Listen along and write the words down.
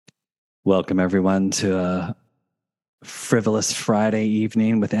Welcome, everyone, to a frivolous Friday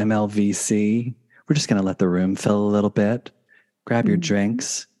evening with MLVC. We're just going to let the room fill a little bit. Grab your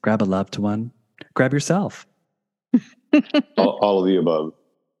drinks, grab a loved one, grab yourself. all of the above.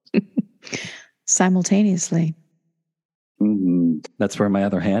 Simultaneously. Mm-hmm. That's where my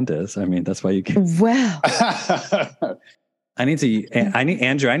other hand is. I mean, that's why you can. Well, I need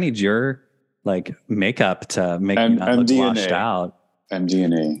your makeup to make me not look washed out.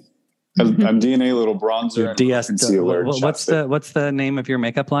 MDNA. MDNA little bronzer and DS concealer. What's the name of your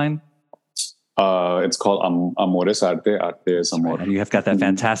makeup line? It's called Amores Arte. Arte es amor. Right. You have got that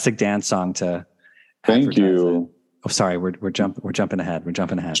fantastic dance song to. Thank you. Oh, sorry, we're jumping ahead.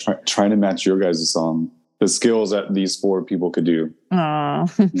 Trying to match your guys' song. The skills that these four people could do.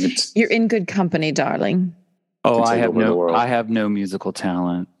 you're in good company, darling. Oh, I have no musical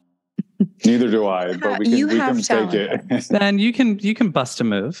talent. Neither do I, but we can take it. Then you can bust a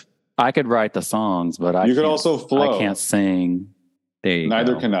move. I could write the songs, but I could also flow. I can't sing. There you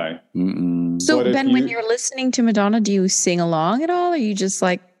Neither go. can I. Mm-mm. So Ben, when you're listening to Madonna, do you sing along at all, or are you just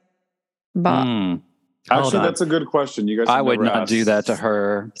like bop? Actually, that's a good question. You guys, I would not do that to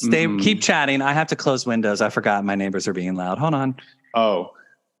her. Keep chatting. I have to close windows. I forgot my neighbors are being loud. Hold on. Oh,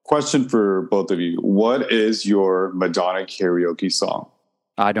 question for both of you. What is your Madonna karaoke song?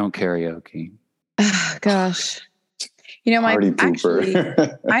 I don't karaoke. Oh, gosh. You know, actually,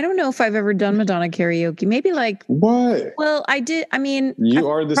 I don't know if I've ever done Madonna karaoke. Maybe what? Well, I did. I mean, you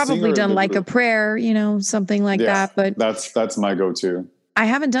are the probably done like a prayer, something like that. But that's my go-to. I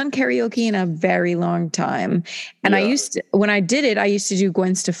haven't done karaoke in a very long time. And when I did it, I used to do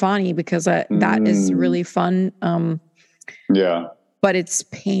Gwen Stefani because that is really fun. But it's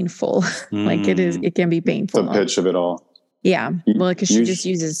painful. It can be painful. The pitch of it all. Yeah. Well, because she just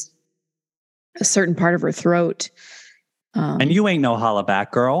uses a certain part of her throat. And you ain't no holla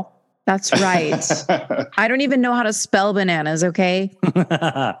back girl. That's right. I don't even know how to spell bananas, okay?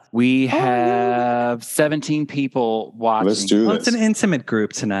 We have 17 people watching. Let's do this. It's an intimate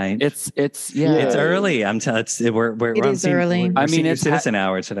group tonight. It's early. I'm telling you, it is early. I mean, it's citizen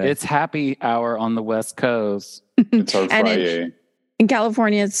hour today. It's happy hour on the West Coast. It's our Friday. In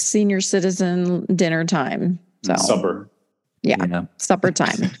California, it's senior citizen dinner time. So supper. Yeah. Supper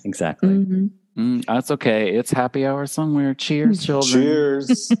time. Exactly. Mm-hmm. That's okay. It's happy hour somewhere. Cheers, children.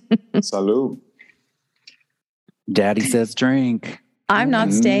 Cheers. Salud. Daddy says drink. I'm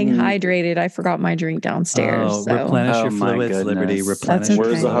not staying hydrated. I forgot my drink downstairs. Replenish your fluids, goodness. Liberty. Replenish. Okay.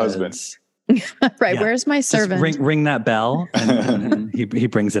 Where's the husband? Right. Yeah. Where's my servant? Just ring that bell and he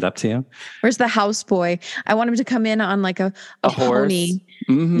brings it up to you. Where's the houseboy? I want him to come in on like a pony.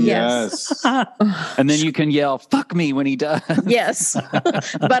 Mm-hmm. Yes. And then you can yell, fuck me when he does. Yes.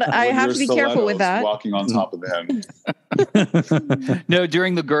 But I have to be careful with that. Walking on top of him. No,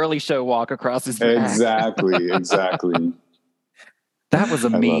 during the girly show walk across his back. Exactly. That was a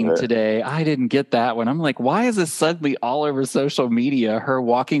meme today. I didn't get that one. I'm like, why is this suddenly all over social media? Her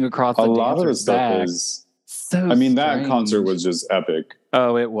walking across the lot of the dancer's back. Stuff is so I mean, strange. That concert was just epic.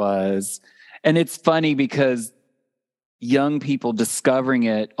 Oh, it was. And it's funny because young people discovering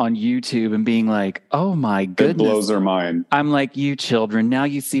it on YouTube and being like, oh my goodness. It blows their mind. I'm like, you children, now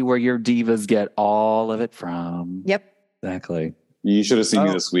you see where your divas get all of it from. Yep. Exactly. You should have seen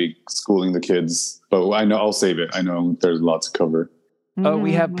me this week schooling the kids. But I know I'll save it. I know there's lots to cover. Oh,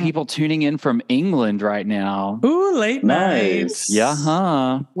 we have people tuning in from England right now. Ooh, late night.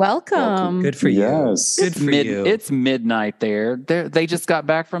 Yeah, Welcome. Good for you. Yes. Good for you. It's midnight there. They just got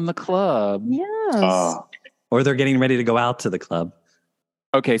back from the club. Yes. Or they're getting ready to go out to the club.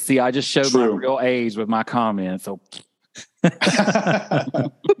 Okay, see, I just showed my real age with my comments. So. Yeah,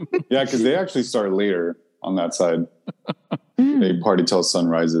 because they actually start later on that side. They party till sun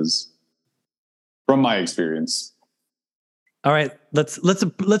rises. From my experience. All right, let's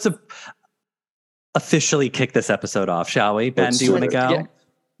officially kick this episode off, shall we? Ben, do you want to go?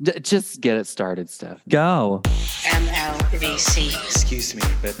 Just get it started, Steph. Go. MLVC. Excuse me,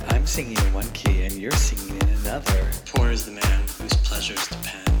 but I'm singing in one key and you're singing in another. Poor is the man whose pleasures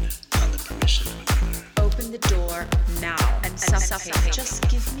depend on the permission of another. Open the door now and suffocate. Just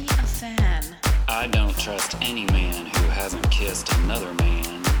give me a fan. I don't trust any man who hasn't kissed another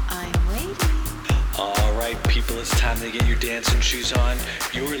man. I'm waiting. All right, people, it's time to get your dancing shoes on.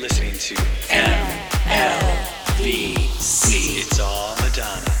 You're listening to MLVC. It's all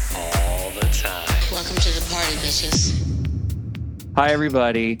Madonna, all the time. Welcome to the party, bitches. Hi,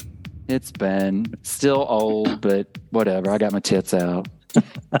 everybody. It's Ben. Still old, but whatever. I got my tits out.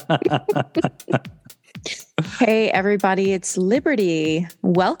 Hey, everybody. It's Liberty.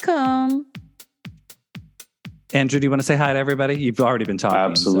 Welcome. Andrew, do you want to say hi to everybody? You've already been talking.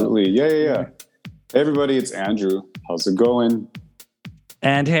 Absolutely. So. Yeah. Hey, everybody, it's Andrew. How's it going?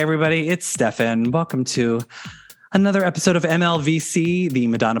 And hey, everybody, it's Stefan. Welcome to another episode of MLVC, the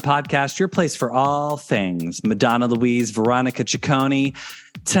Madonna podcast, your place for all things Madonna Louise, Veronica Ciccone.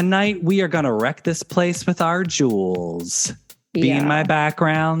 Tonight, we are going to wreck this place with our jewels. Be in my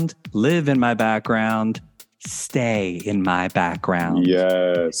background, live in my background, stay in my background.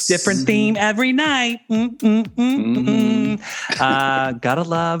 Yes. Different theme every night. Gotta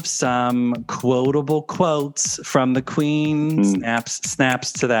love some quotable quotes from the Queen.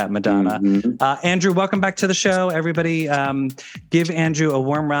 Snaps to that, Madonna. Andrew, welcome back to the show. Everybody, give Andrew a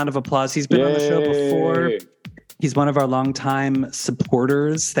warm round of applause. He's been on the show before. He's one of our longtime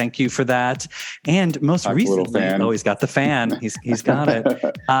supporters. Thank you for that. And most recently, he's got the fan. He's got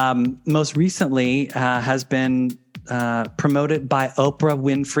it. Most recently has been promoted by Oprah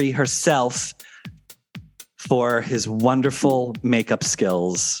Winfrey herself for his wonderful makeup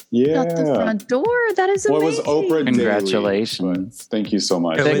skills. Yeah. At the front door. That is amazing. What was Oprah Congratulations. Daily? Thank you so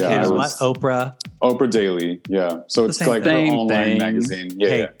much. It was Oprah? Oprah Daily. Yeah. So it's like her online magazine. Yeah.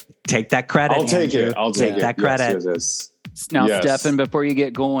 Hey, take that credit. I'll take it. I'll take that credit. Yes. Now, Stefan, before you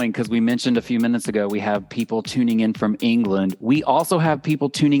get going, because we mentioned a few minutes ago, we have people tuning in from England. We also have people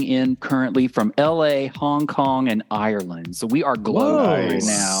tuning in currently from LA, Hong Kong, and Ireland. So we are global right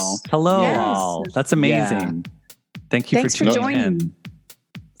now. Hello, all. That's amazing. Yeah. Thank you for tuning in.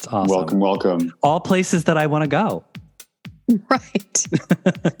 It's awesome. Welcome. All places that I want to go. Right.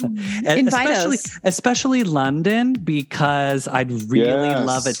 Invite us. Especially London, because I'd really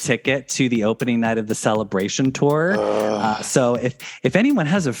love a ticket to the opening night of the Celebration tour. So if anyone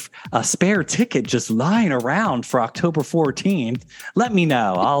has a spare ticket just lying around for October 14th, let me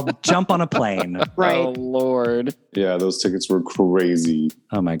know. I'll jump on a plane. Right. Oh, Lord. Yeah, those tickets were crazy.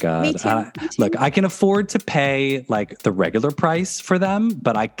 Oh, my God. Me too. Look, I can afford to pay like the regular price for them,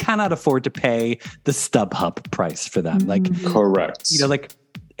 but I cannot afford to pay the StubHub price for them. Like, correct. You know, like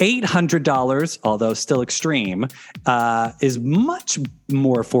 $800, although still extreme, is much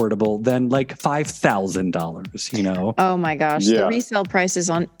more affordable than like $5,000, you know? Oh my gosh. The resale prices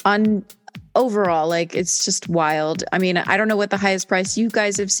on overall, like it's just wild. I mean, I don't know what the highest price you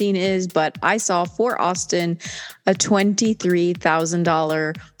guys have seen is, but I saw for Austin a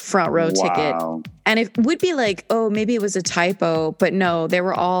 $23,000 front row ticket. And it would be like, oh, maybe it was a typo, but no, they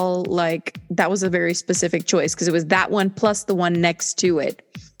were all like, that was a very specific choice because it was that one plus the one next to it.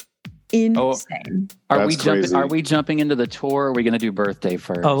 Insane. Are we jumping into the tour? Or are we going to do birthday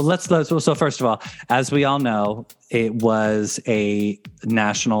first? Oh, let's. So first of all, as we all know, it was a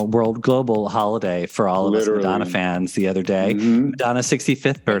national, global holiday for all of us Madonna fans the other day. Madonna's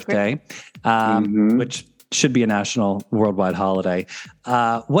 65th birthday, which should be a national, worldwide holiday.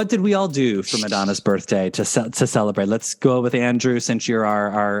 What did we all do for Madonna's birthday to celebrate? Let's go with Andrew, since you're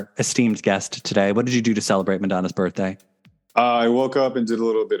our esteemed guest today. What did you do to celebrate Madonna's birthday? I woke up and did a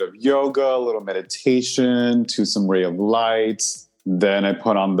little bit of yoga, a little meditation, to some Ray of Light. Then I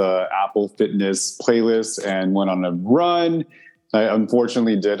put on the Apple Fitness playlist and went on a run.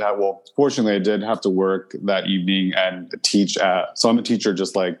 Fortunately, I did have to work that evening and teach so I'm a teacher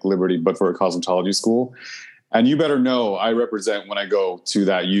just like Liberty, but for a cosmetology school. And you better know I represent when I go to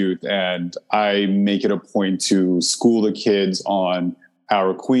that youth, and I make it a point to school the kids on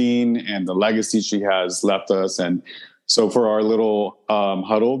our Queen and the legacy she has left us. And so for our little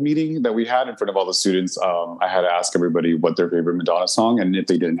huddle meeting that we had in front of all the students, I had to ask everybody what their favorite Madonna song, and if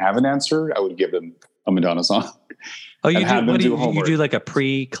they didn't have an answer, I would give them a Madonna song. Oh, you do like a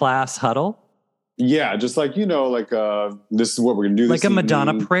pre-class huddle? Yeah, just like, this is what we're going to do this evening.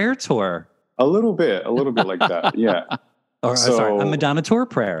 Madonna prayer tour. A little bit like that, yeah. Sorry, a Madonna tour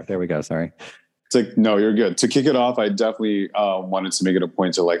prayer. There we go, sorry. No, you're good. To kick it off, I definitely wanted to make it a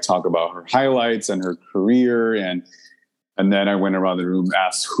point to like talk about her highlights and her career, and then I went around the room,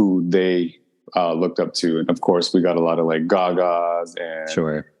 asked who they looked up to. And of course, we got a lot of like Gagas and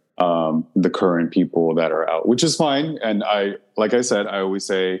the current people that are out, which is fine. And like I said, I always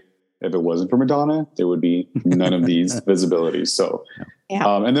say, if it wasn't for Madonna, there would be none of these visibilities. So,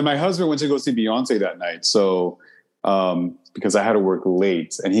 and then my husband went to go see Beyonce that night. So, because I had to work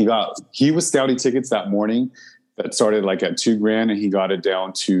late, and he was scouting tickets that morning that started like at $2,000, and he got it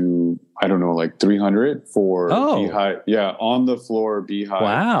down to, I don't know, like 300 for Beehive. Yeah. On the floor Beehive.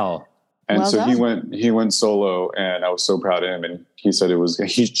 Wow. And so he went solo, and I was so proud of him. And he said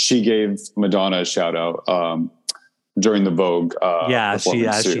she gave Madonna a shout out, during the Vogue.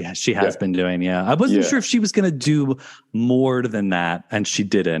 She has been doing. Yeah. I wasn't sure if she was going to do more than that, and she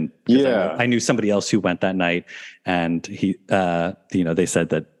didn't. I knew somebody else who went that night, and he, they said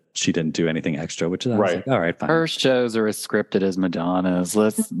that she didn't do anything extra, which is I was like, all right, fine. Her shows are as scripted as Madonna's.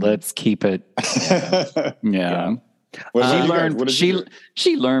 Let's keep it. Yeah.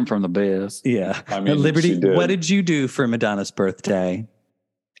 She learned from the best. Yeah. I mean, Liberty, what did you do for Madonna's birthday?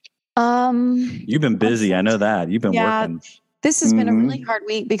 You've been busy. I know that. You've been working. This has been a really hard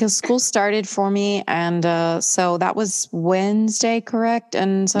week because school started for me. And so that was Wednesday, correct?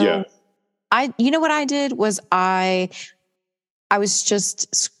 And so you know what I did was I was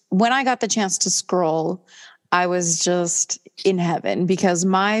just, when I got the chance to scroll, I was just in heaven because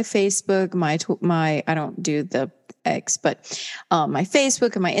my Facebook, my I don't do the X, but my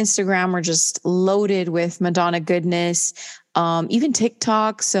Facebook and my Instagram were just loaded with Madonna goodness, even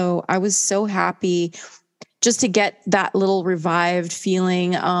TikTok. So I was so happy just to get that little revived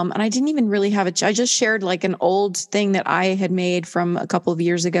feeling. And I didn't even really have I just shared like an old thing that I had made from a couple of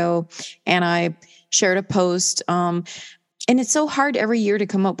years ago. And I shared a post. And it's so hard every year to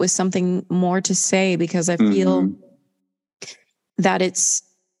come up with something more to say because I feel that it's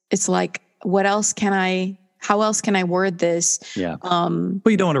like, how else can I word this? Yeah. Well,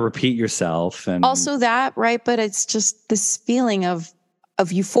 you don't want to repeat yourself. And also that, right? But it's just this feeling of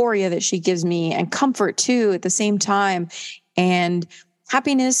euphoria that she gives me and comfort too at the same time and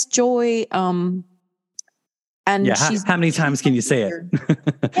happiness, joy. And she's how many times can you say it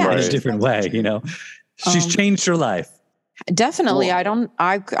in a different way? You know, she's changed her life. Definitely. Cool.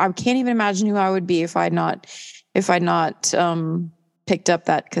 I can't even imagine who I would be if I'd not picked up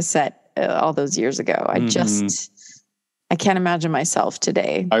that cassette all those years ago. I can't imagine myself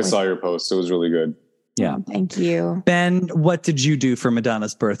today. I saw your post. It was really good. Yeah. Thank you. Ben, what did you do for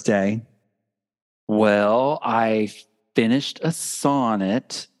Madonna's birthday? Well, I finished a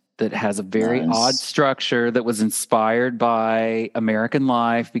sonnet that has a very odd structure that was inspired by American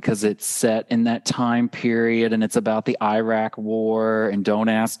life because it's set in that time period and it's about the Iraq war and don't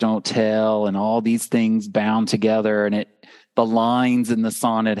ask, don't tell and all these things bound together. And the lines in the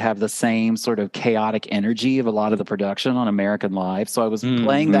sonnet have the same sort of chaotic energy of a lot of the production on American life. So I was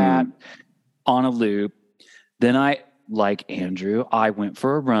playing that on a loop. Then like Andrew, I went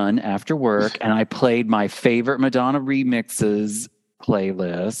for a run after work and I played my favorite Madonna remixes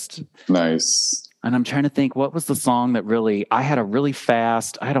playlist. Nice. And I'm trying to think, what was the song that I had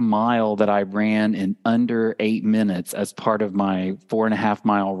a mile that I ran in under 8 minutes as part of my 4.5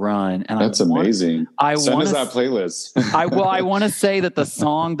 mile run. And that's amazing. Send us that playlist. I want to say that the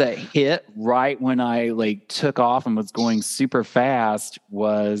song that hit right when I took off and was going super fast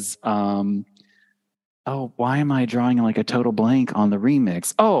was, why am I drawing like a total blank on the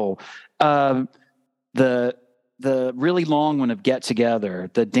remix? The really long one of Get Together,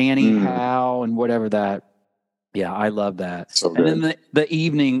 the Danny Howe and whatever that. Yeah, I love that. So good. And then the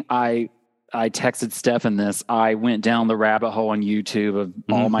evening I texted Stefan this. I went down the rabbit hole on YouTube of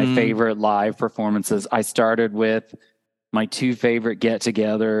all my favorite live performances. I started with my 2 favorite Get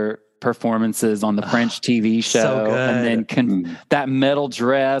Together performances on the French TV show. So good. And then that metal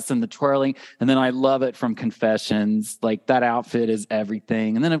dress and the twirling. And then I love it from Confessions. Like that outfit is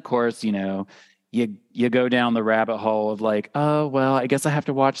everything. And then of course, you go down the rabbit hole of like, oh, well, I guess I have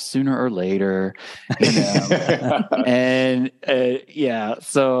to watch Sooner or Later. And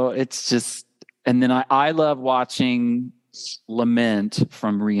so it's just, and then I love watching Lament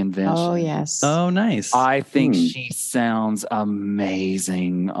from Reinvention. Oh, yes. Oh, nice. I think she sounds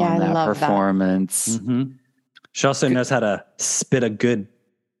amazing on that performance. That. She also knows how to spit a good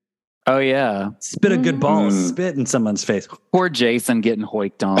Oh yeah, spit a good ball of spit in someone's face. Poor Jason getting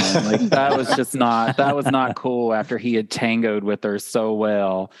hoiked on. Like that was not cool after he had tangoed with her so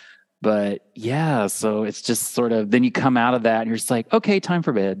well. But yeah, so it's just sort of then you come out of that and you're just like, okay, time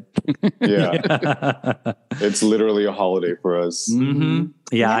for bed. Yeah. It's literally a holiday for us.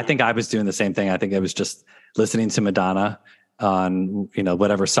 Yeah, I think I was doing the same thing. I think I was just listening to Madonna on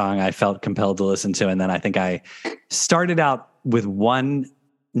whatever song I felt compelled to listen to, and then I think I started out with one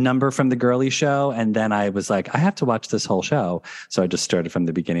number from the Girly Show, and then I was like, I have to watch this whole show. So I just started from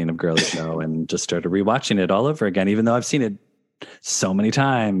the beginning of Girly Show and just started rewatching it all over again, even though I've seen it so many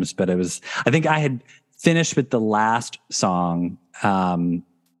times. But I think I had finished with the last song, and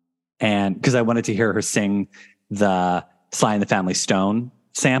because I wanted to hear her sing the Sly and the Family Stone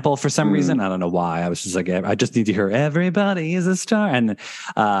sample for some reason. I don't know why. I was just like, I just need to hear Everybody is a Star. And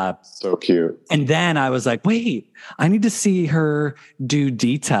so cute. And then I was like, wait, I need to see her do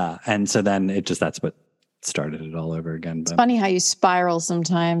Dita. And so then that's what started it all over again. It's funny how you spiral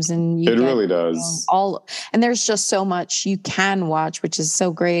sometimes, and it really does. And there's just so much you can watch, which is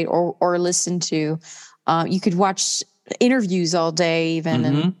so great, or listen to. You could watch interviews all day even.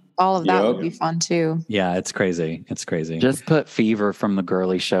 And All of that would be fun too. Yeah, it's crazy. It's crazy. Just put Fever from the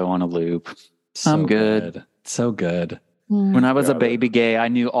Girly Show on a loop. So I'm good. So good. When I was a baby gay, I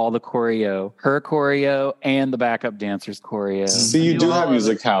knew all the choreo, her choreo and the backup dancers choreo. See, you do have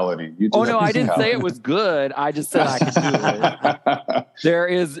musicality. I didn't say it was good. I just said I could do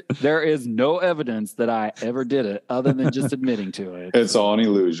it. There is no evidence that I ever did it other than just admitting to it. It's all an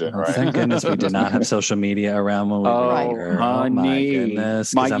illusion, right? Thank goodness we did not have social media around when we were younger. Honey. Oh my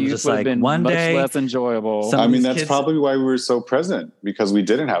goodness. My I'm youth just would have like, been one much day, less enjoyable. I mean, that's probably why we were so present, because we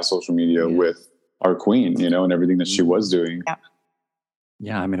didn't have social media with our queen, you know, and everything that she was doing.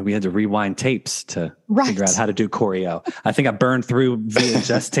 Yeah, I mean, we had to rewind tapes to figure out how to do choreo. I think I burned through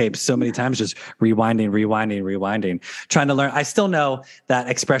VHS tapes so many times, just rewinding, trying to learn. I still know that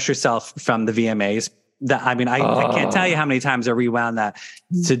Express Yourself from the VMAs. That I can't tell you how many times I rewound that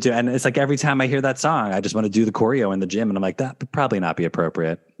to do. And it's like every time I hear that song, I just want to do the choreo in the gym. And I'm like, that would probably not be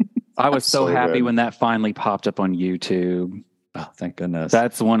appropriate. I was so happy when that finally popped up on YouTube. Oh, thank goodness.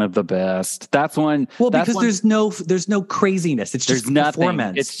 That's one of the best. That's one. Well, because there's no craziness. It's just nothing.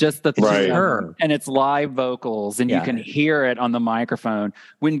 Performance. It's just the her. And it's live vocals, and you can hear it on the microphone.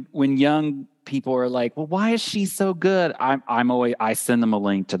 When young people are like, "Well, why is she so good?" I send them a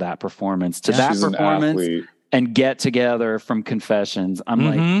link to that performance, and Get Together from Confessions. I'm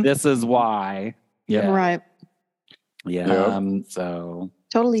like, this is why. Yeah. Right. Yeah. So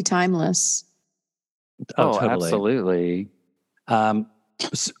totally timeless. Oh, totally. Absolutely.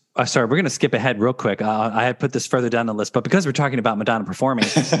 Sorry, we're going to skip ahead real quick. I had put this further down the list, but because we're talking about Madonna performing,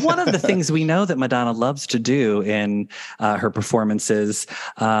 one of the things we know that Madonna loves to do in her performances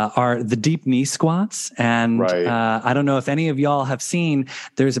are the deep knee squats. And I don't know if any of y'all have seen,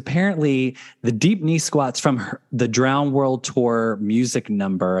 there's apparently the deep knee squats from the Drown World Tour music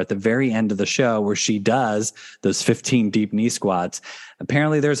number at the very end of the show where she does those 15 deep knee squats.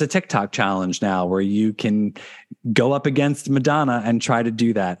 Apparently there's a TikTok challenge now where you can go up against Madonna and try to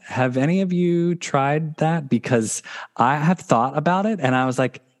do that. Have any of you tried that? Because I have thought about it and I was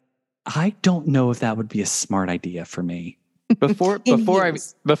like, I don't know if that would be a smart idea for me. Before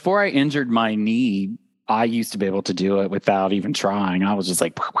I injured my knee, I used to be able to do it without even trying. I was just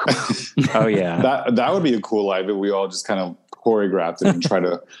like, oh yeah. That would be a cool live if we all just kind of choreographed it and try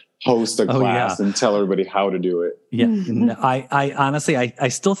to host a class and tell everybody how to do it. Yeah. No, I honestly, I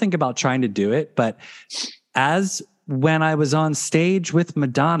still think about trying to do it, but as when I was on stage with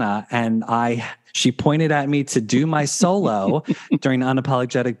Madonna and she pointed at me to do my solo during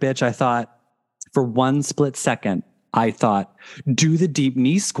Unapologetic Bitch, I thought for one split second, do the deep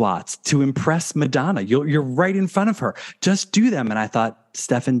knee squats to impress Madonna. You're right in front of her. Just do them. And I thought,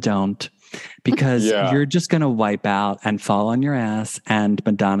 Stefan, don't. Because you're just going to wipe out and fall on your ass. And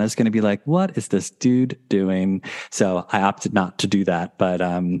Madonna's going to be like, what is this dude doing? So I opted not to do that. But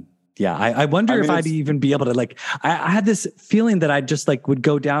I wonder if I'd even be able to I had this feeling that I just would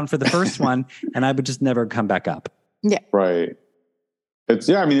go down for the first one and I would just never come back up. Yeah. Right. It's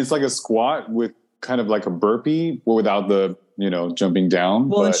like a squat with kind of like a burpee without the, jumping down.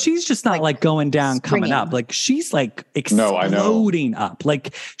 Well, and she's just not going down, coming up. She's exploding up.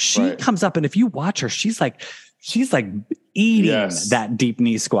 She comes up and if you watch her, she's eating that deep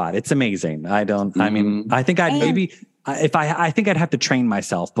knee squat. It's amazing. I think I'd have to train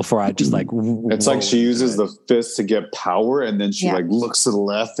myself before I just it's like she uses the fist to get power and then she looks to the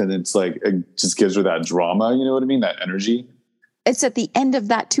left and it's it just gives her that drama. You know what I mean? That energy. It's at the end of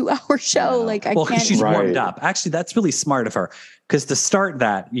that 2-hour show. I can't. She's warmed up. Actually, that's really smart of her. Because to start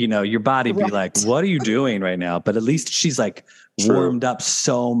that, your body be like, what are you doing right now? But at least she's warmed up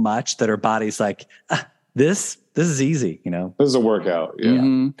so much that her body's like, this is easy, This is a workout. Yeah.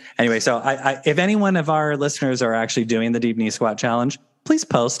 Mm-hmm. Anyway, so if any one of our listeners are actually doing the deep knee squat challenge, please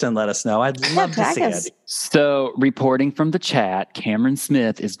post and let us know. I'd love to see it. So reporting from the chat, Cameron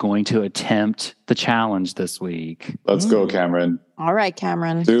Smith is going to attempt the challenge this week. Let's go, Cameron. All right,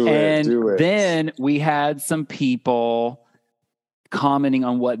 Cameron. Do it. Then we had some people commenting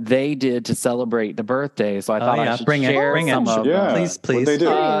on what they did to celebrate the birthday. So I thought I should share some of them. Please. What they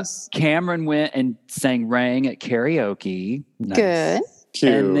do. Cameron went and sang Rang at karaoke. Nice. Good.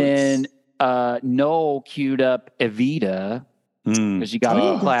 Cute. And then Noel queued up Evita. Because you got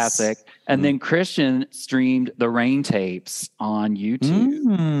a classic. And then Christian streamed the Rain tapes on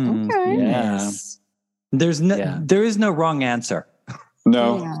YouTube. Okay. Yeah. Nice. There is no wrong answer.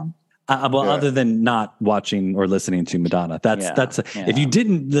 No. Other than not watching or listening to Madonna. That's if you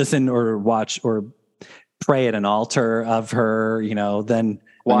didn't listen or watch or pray at an altar of her, then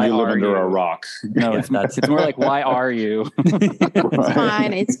Why you live are under you? a rock. No, it's more like, why are you?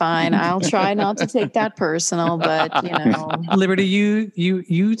 It's fine. I'll try not to take that personal, but Liberty,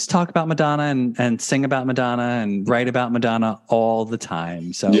 you talk about Madonna and sing about Madonna and write about Madonna all the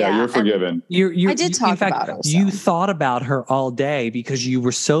time. So yeah, you're forgiven. I did talk about her. You thought about her all day because you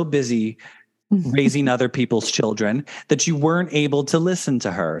were so busy raising other people's children that you weren't able to listen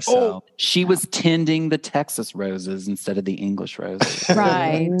to her. So she was tending the Texas roses instead of the English roses.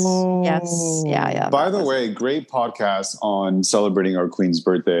 Right. Yes. Yeah. By the way, great podcast on celebrating our queen's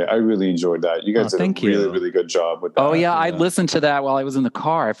birthday. I really enjoyed that. You guys did a really, really good job with that. Oh, yeah. I listened to that while I was in the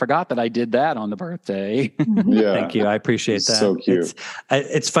car. I forgot that I did that on the birthday. Yeah. Thank you. I appreciate that. So cute.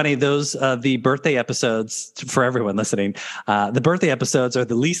 It's funny. Those, the birthday episodes, for everyone listening, the birthday episodes are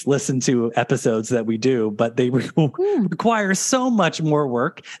the least listened to episodes that we do, but they require so much more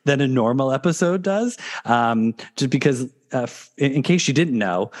work than a normal episode does. Just because, in case you didn't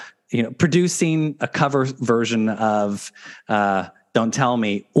know, producing a cover version of Don't Tell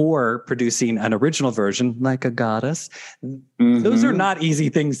Me or producing an original version like a goddess, those are not easy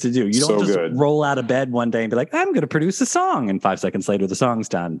things to do. You don't just roll out of bed one day and be like, I'm going to produce a song, and 5 seconds later the song's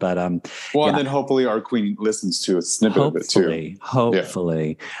done. But and then hopefully our queen listens to a snippet of it too.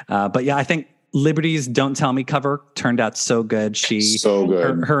 Hopefully. But yeah, I think Liberty's Don't Tell Me cover turned out so good.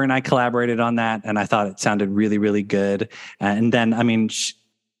 Her and I collaborated on that, and I thought it sounded really, really good. And then,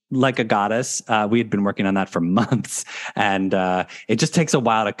 like a goddess, we had been working on that for months, and it just takes a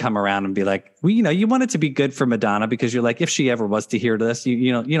while to come around and be like, well, you want it to be good for Madonna, because you're like, if she ever was to hear this,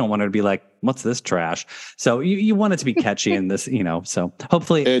 you don't want her to be like, what's this trash? So you want it to be catchy in this, so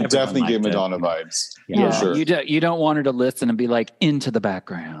hopefully it definitely gave Madonna vibes. Yeah, sure. You don't want her to listen and be like, into the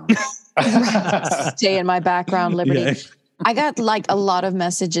background. Stay in my background, Liberty. Yeah. I got a lot of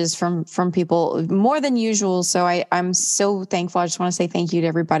messages from people, more than usual. So I'm so thankful. I just want to say thank you to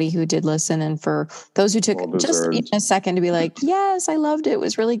everybody who did listen, and for those who took just even a second to be like, yes, I loved it. It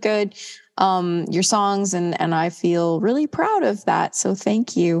was really good. Your songs, and I feel really proud of that. So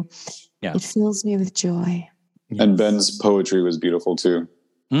thank you. Yeah. It fills me with joy. And Ben's poetry was beautiful too.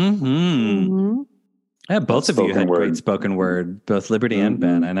 Yeah, both of you had great spoken word, both Liberty and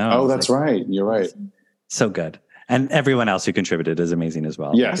Ben. I know. Oh, that's right. You're right. So good. And everyone else who contributed is amazing as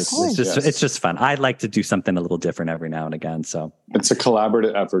well. Yes. It's just fun. I'd like to do something a little different every now and again. So it's a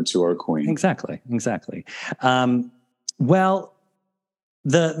collaborative effort to our queen. Exactly. Well,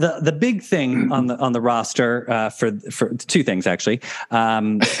 the big thing on the roster for two things actually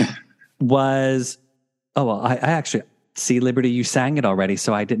was I actually see, Liberty, you sang it already,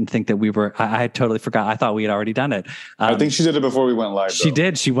 so I didn't think that we were. I totally forgot. I thought we had already done it. I think she did it before we went live. She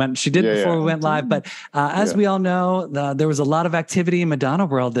did. She did before we went live. But as we all know, there was a lot of activity in Madonna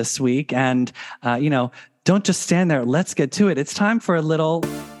world this week, and don't just stand there. Let's get to it. It's time for a little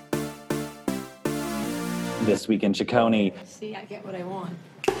This Week in Ciccone. See, I get what I want.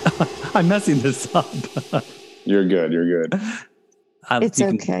 I'm messing this up. You're good. It's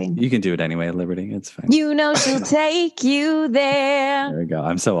okay. You can do it anyway, Liberty. It's fine. She'll take you there. There we go.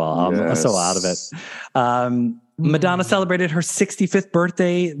 I'm so out of it. Madonna celebrated her 65th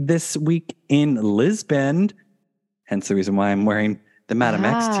birthday this week in Lisbon. Hence the reason why I'm wearing the Madame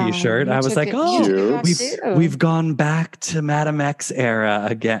X t-shirt. I was like, we've gone back to Madame X era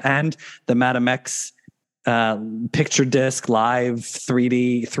again. And the Madame X picture disc live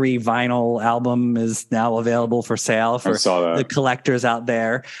 3D 3 vinyl album is now available for sale for the collectors out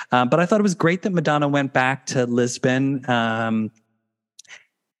there. But I thought it was great that Madonna went back to Lisbon.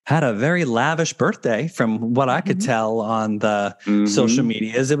 Had a very lavish birthday from what I could tell on the social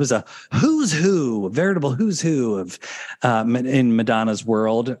medias. It was a veritable who's who of in Madonna's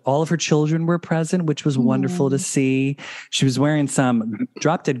world. All of her children were present, which was wonderful to see. She was wearing some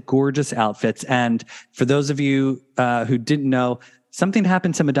drop-dead gorgeous outfits. And for those of you who didn't know, something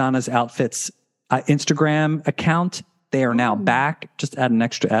happened to Madonna's outfits Instagram account. They are now back. Just add an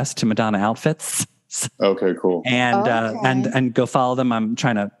extra S to Madonna Outfits. Okay, cool. And go follow them. I'm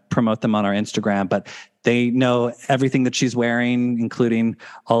trying to promote them on our Instagram, but they know everything that she's wearing, including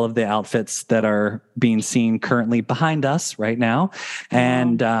all of the outfits that are being seen currently behind us right now.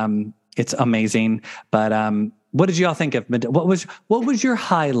 And it's amazing. But what did you all think of Madonna? What was your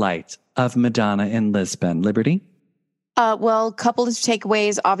highlight of Madonna in Lisbon, Liberty? Well, a couple of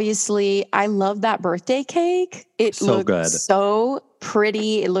takeaways. Obviously, I love that birthday cake. It looked good. So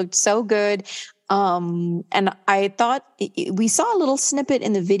pretty. It looked so good. And I thought we saw a little snippet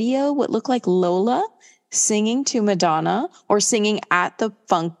in the video, what looked like Lola singing to Madonna or singing at the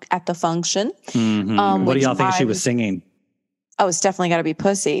function. What do y'all think she was singing? Oh, it's definitely got to be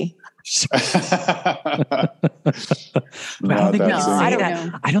Pussy.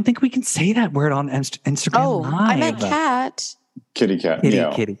 I don't think we can say that word on Instagram Live. I meant cat. Kitty cat.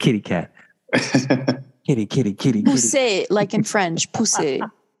 Kitty cat. Kitty. Poussé, like in French. Poussé.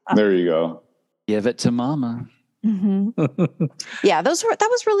 There you go. Give it to mama. Mm-hmm. Yeah, that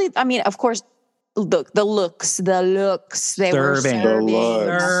was really, I mean, of course, look, the looks, they were serving.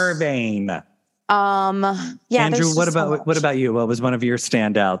 Yeah. Andrew, what about you? What was one of your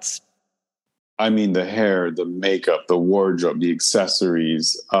standouts? I mean, the hair, the makeup, the wardrobe, the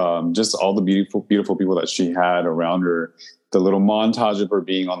accessories, just all the beautiful people that she had around her. The little montage of her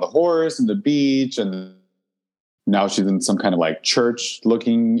being on the horse and the beach, and now she's in some kind of like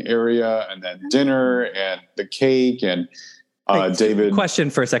church-looking area, and then dinner and the cake and David. Question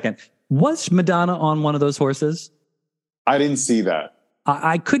for a second: was Madonna on one of those horses? I didn't see that.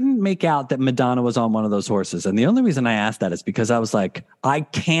 I couldn't make out that Madonna was on one of those horses. And the only reason I asked that is because I was like, I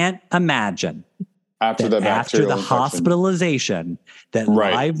can't imagine after the hospitalization that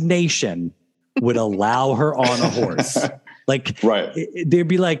Live Nation would allow her on a horse. Like, they'd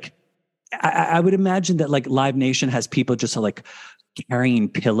be like, I would imagine that like Live Nation has people just like carrying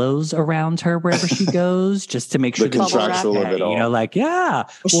pillows around her wherever she goes, just to make sure the contractual of it all. You know, like, yeah.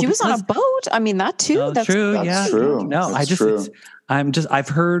 Well, she was on a boat. I mean, that too. That's true. That's true. No, I've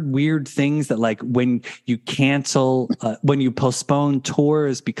heard weird things that like when you cancel, when you postpone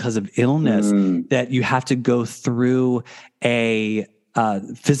tours because of illness, that you have to go through a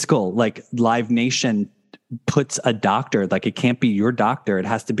physical, like Live Nation puts a doctor, like it can't be your doctor. It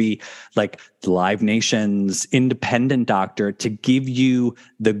has to be like Live Nation's independent doctor to give you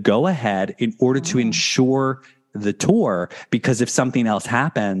the go ahead in order to ensure the tour, because if something else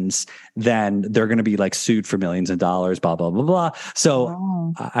happens, then they're going to be like sued for millions of dollars, blah, blah, blah, blah.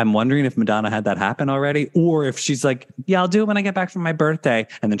 So I'm wondering if Madonna had that happen already, or if she's like, yeah, I'll do it when I get back from my birthday.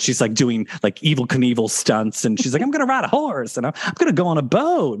 And then she's like doing like Evel Knievel stunts. And she's like, I'm going to ride a horse and I'm going to go on a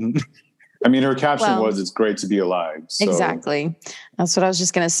boat. I mean, her caption was, it's great to be alive. So. Exactly. That's what I was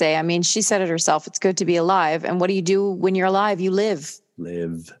just going to say. I mean, she said it herself. It's good to be alive. And what do you do when you're alive? You live.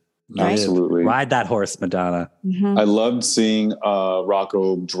 Absolutely. Ride that horse, Madonna. Mm-hmm. I loved seeing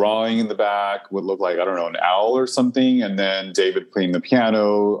Rocco drawing in the back what looked like, I don't know, an owl or something. And then David playing the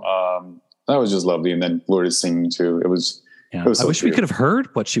piano. That was just lovely. And then Lourdes singing too. It was so I wish we could have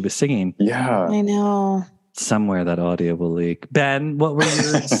heard what she was singing. Yeah. I know. Somewhere that audio will leak. Ben, what were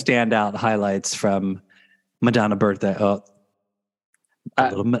your standout highlights from Madonna birthday? Oh,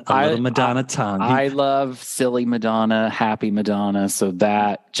 a little Madonna tongue. I love silly Madonna, happy Madonna. So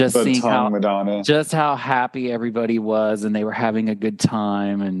that just the seeing Madonna. just how happy everybody was and they were having a good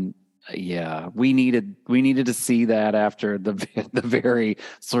time. And yeah, we needed to see that after the very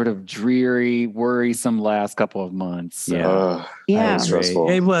sort of dreary, worrisome last couple of months. So. Yeah. Stressful.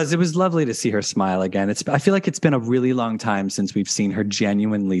 It was lovely to see her smile again. I feel like it's been a really long time since we've seen her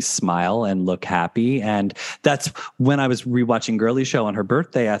genuinely smile and look happy. And that's when I was rewatching Girly Show on her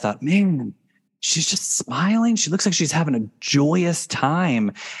birthday. I thought, man, she's just smiling. She looks like she's having a joyous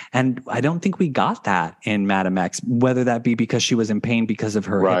time. And I don't think we got that in Madam X, whether that be because she was in pain because of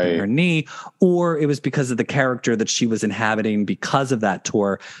her hip and her knee, or it was because of the character that she was inhabiting because of that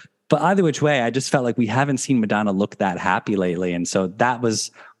tour. But either which way, I just felt like we haven't seen Madonna look that happy lately. And so that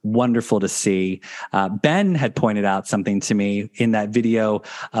was wonderful to see. Ben had pointed out something to me in that video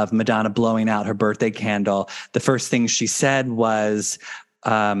of Madonna blowing out her birthday candle. The first thing she said was,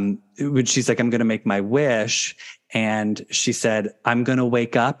 when she's like, I'm going to make my wish. And she said, I'm going to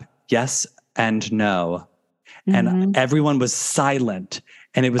wake up. Yes and no. Mm-hmm. And everyone was silent.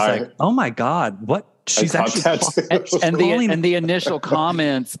 And it was like, oh my God, what? She's actually and the initial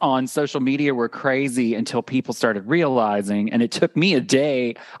comments on social media were crazy until people started realizing, and it took me a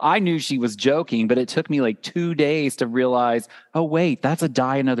day. I knew she was joking, but it took me like 2 days to realize, oh wait, that's a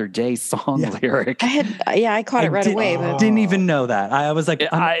Die Another Day song lyric. I caught it right away. But didn't even know that. I was like,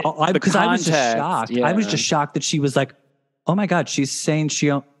 because I was just shocked. Yeah. I was just shocked that she was like, oh my God, she's saying is she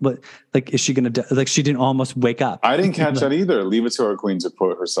going to, like, she didn't almost wake up. I didn't catch that either. Leave it to our queen to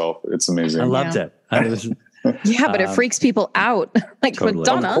put herself. It's amazing. I loved it. But it freaks people out. Like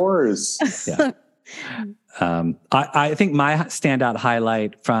Madonna. Of course. Yeah. I think my standout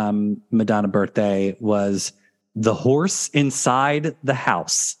highlight from Madonna birthday was the horse inside the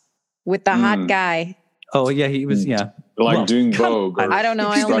house. With the hot guy. Oh yeah, he was, like doing Vogue. I don't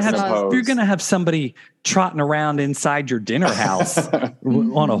know. If you're going to have somebody trotting around inside your dinner house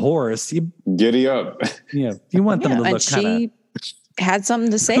on a horse, you giddy up. Yeah, you want them to look kind of. She had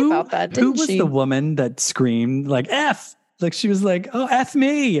something to say about that, didn't she? Who was the woman that screamed like F? Like she was like, oh, F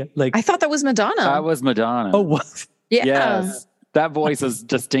me. Like I thought that was Madonna. That was Madonna. Oh, what? Yeah. Yes. That voice is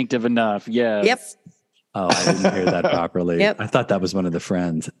distinctive enough. Yes. Yep. Oh, I didn't hear that properly. Yep. I thought that was one of the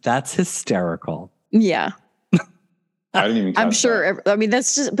friends. That's hysterical. Yeah. I didn't even catch I'm sure. that. I mean,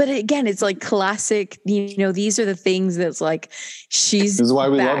 that's just, but again, it's like classic, you know, these are the things that's like, she's This is why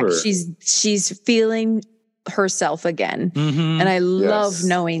we back. love her. She's feeling herself again. Mm-hmm. And I love Yes.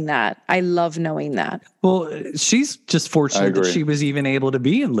 knowing that. I love knowing that. Well, she's just fortunate that agree. she was even able to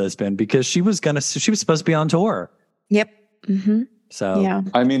be in Lisbon because she was supposed to be on tour. Yep. Mm-hmm. So Yeah.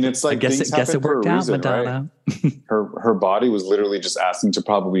 I mean, it's like I guess things it happen for worked a out, reason, Madonna. right? Her body was literally just asking to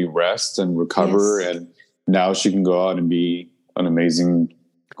probably rest and recover, Yes. and now she can go out and be an amazing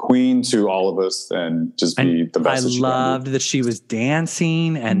queen to all of us and just be the best. I that she loved that she was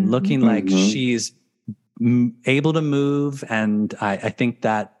dancing and looking like Mhm. she's able to move. And I think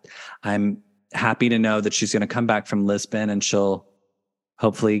that I'm happy to know that she's going to come back from Lisbon and she'll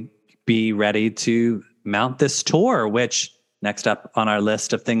hopefully be ready to mount this tour, which next up on our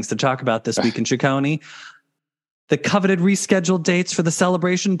list of things to talk about this week in Chicone, the coveted rescheduled dates for the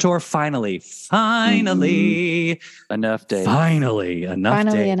celebration tour. Finally, Enough days. finally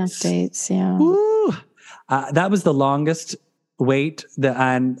enough dates. Yeah. Woo. That was the longest wait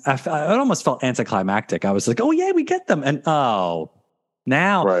and it almost felt anticlimactic. I was like, oh yeah, we get them. And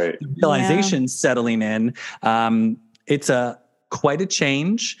now Right. the realization's settling in. It's quite a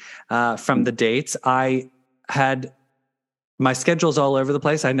change from the dates. I had my schedule's all over the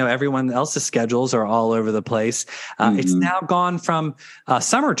place. I know everyone else's schedules are all over the place. It's now gone from a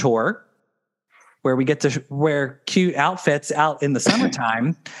summer tour where we get to wear cute outfits out in the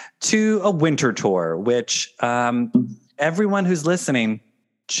summertime to a winter tour, which everyone who's listening,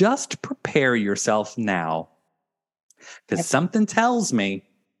 just prepare yourself now. Because something tells me,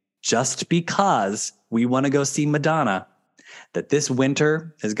 just because we want to go see Madonna, that this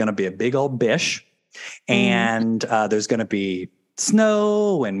winter is going to be a big old bish. And there's going to be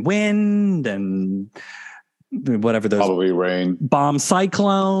snow and wind and whatever those Probably rain, bomb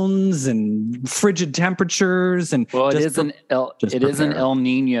cyclones and frigid temperatures. And well, it is an El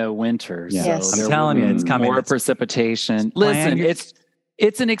Nino winter. Yeah. So Yes. I'm telling you, it's coming. More precipitation. Listen,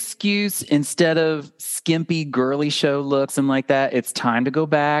 it's an excuse instead of skimpy girly show looks and like that. It's time to go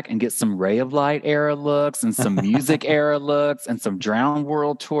back and get some Ray of Light era looks and some music era looks and some Drowned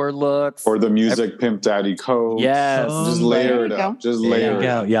World Tour looks. or the music Pimp Daddy Code. Yes. Just layer it up. Just layer it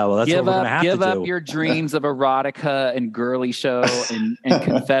up. Yeah, well, that's what we're going to have to do. Give up your dreams of erotica and girly show and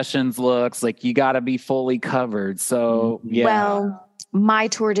confessions looks. Like, you got to be fully covered. So, yeah. Well, my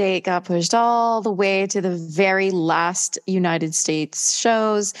tour date got pushed all the way to the very last United States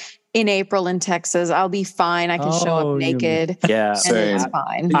shows in April in Texas. I'll be fine. I can show up naked. Yeah. And Same. it's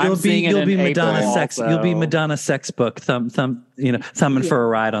fine. You'll be Madonna April sex. also. You'll be Madonna sex book. Thumbing for a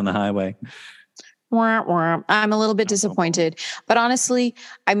ride on the highway. Wah, wah. I'm a little bit disappointed, but honestly,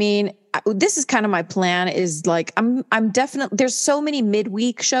 I mean, this is kind of my plan. Is like I'm definitely. There's so many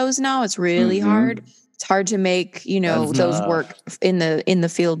midweek shows now. It's really hard. It's hard to make That's those tough. work in the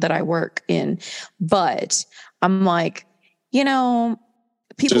field that I work in. But I'm like,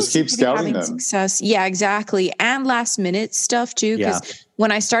 people Just keep seem to be scouting having them. success. Yeah, exactly, and last minute stuff too. Because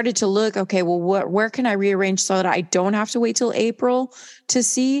when I started to look, okay, well, where can I rearrange so that I don't have to wait till April to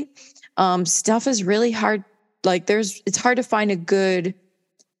see? Stuff is really hard. Like it's hard to find a good.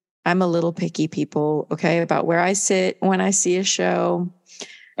 I'm a little picky, people. Okay, about where I sit when I see a show.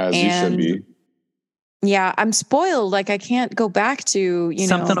 As you should be. Yeah, I'm spoiled. Like I can't go back to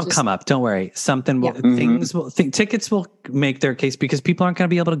Something will come up. Don't worry. Something will. Things will. Tickets will make their case because people aren't going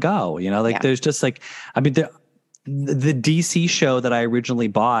to be able to go. There's just like, I mean, the DC show that I originally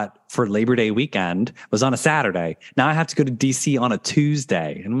bought for Labor Day weekend was on a Saturday. Now I have to go to DC on a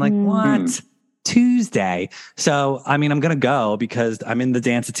Tuesday, and I'm like, what? Tuesday? So I mean, I'm going to go because I'm in the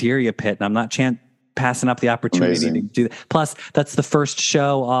Danceteria pit, and I'm not passing up the opportunity to do that. Plus, that's the first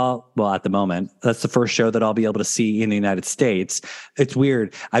show. At the moment, that's the first show that I'll be able to see in the United States. It's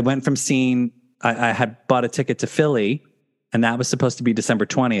weird. I went from seeing. I had bought a ticket to Philly, and that was supposed to be December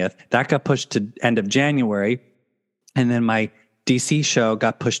 20th. That got pushed to end of January, and then my DC show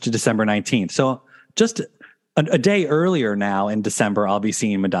got pushed to December 19th. So just a day earlier now in December, I'll be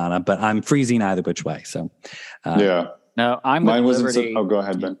seeing Madonna, but I'm freezing either which way. So yeah. No, I'm Mine with wasn't. Liberty. Go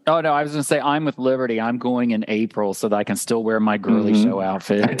ahead, Ben. Oh, no, I was going to say I'm with Liberty. I'm going in April so that I can still wear my girly show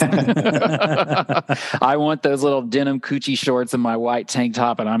outfit. I want those little denim coochie shorts and my white tank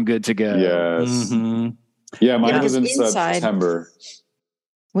top, and I'm good to go. Yes. Yeah, mine was in inside, September.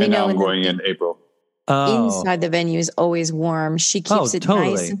 We and know now I'm going in April. Inside the venue is always warm. She keeps it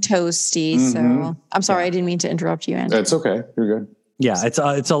nice and toasty. So I'm sorry, I didn't mean to interrupt you, Andrew. That's okay. You're good. Yeah, it's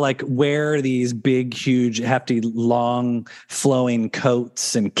all like wear these big, huge, hefty, long, flowing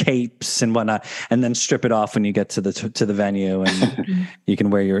coats and capes and whatnot, and then strip it off when you get to the venue, and you can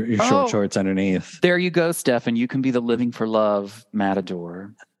wear your short shorts underneath. There you go, Stefan. You can be the Living for Love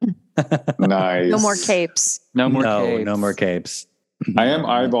matador. Nice. No more capes. No more capes. I am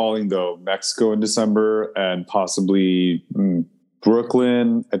eyeballing though Mexico in December and possibly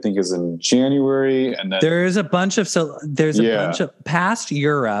Brooklyn, I think, is in January, and then there's a bunch of bunch of past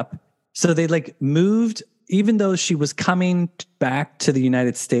Europe. So they like moved, even though she was coming back to the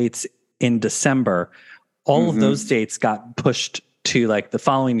United States in December, all of those dates got pushed to like the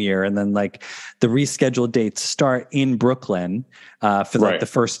following year, and then like the rescheduled dates start in Brooklyn for like the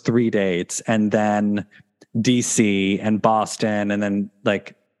first 3 dates, and then DC and Boston, and then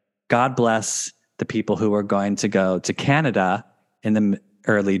like God bless the people who are going to go to Canada in the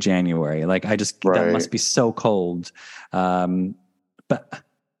early January. Like that must be so cold. But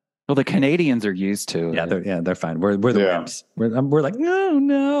the Canadians are used to it. They're fine. We're the wimps. We're like,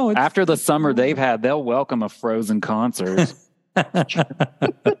 no. After the summer they've had, they'll welcome a Frozen concert. But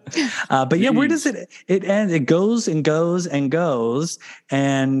where does it end? It goes and goes and goes.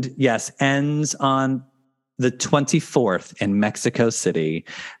 And yes, ends on the 24th in Mexico City.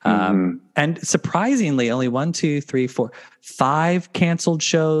 And surprisingly, only 1, 2, 3, 4, 5 canceled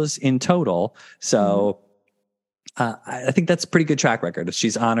shows in total. So I think that's a pretty good track record if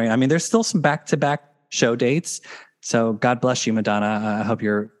she's honoring. I mean, there's still some back-to-back show dates. So God bless you, Madonna. I hope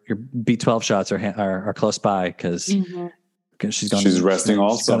your B12 shots are close by, because she's resting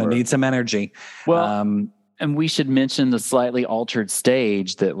all summer. Going to need some energy. Well, and we should mention the slightly altered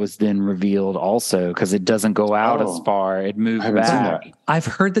stage that was then revealed also, because it doesn't go out as far. It moved back. I've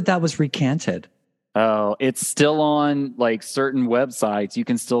heard that was recanted. Oh, it's still on like certain websites. You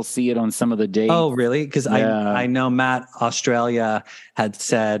can still see it on some of the dates. Oh, really? Because I know Matt Australia had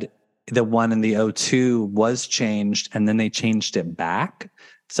said the one in the O2 was changed, and then they changed it back.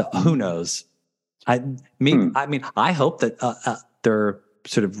 So who knows? I mean, I hope that they're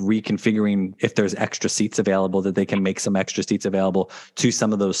sort of reconfiguring, if there's extra seats available, that they can make some extra seats available to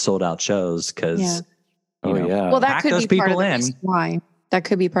some of those sold out shows. Because well, that could be part of the reason why. That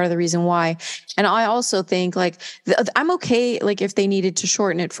could be part of the reason why. And I also think like I'm okay, like if they needed to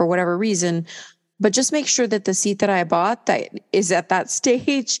shorten it for whatever reason, but just make sure that the seat that I bought that is at that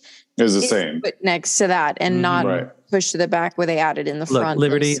stage is the same, put next to that, and not pushed to the back where they added in the front.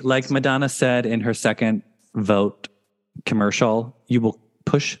 Liberty, like Madonna said in her second vote commercial, you will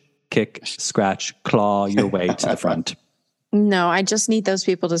push, kick, scratch, claw your way to the front. No, I just need those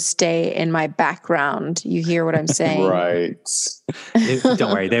people to stay in my background. You hear what I'm saying? Right.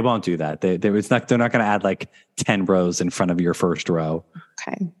 Don't worry, they won't do that. They're not going to add like 10 rows in front of your first row.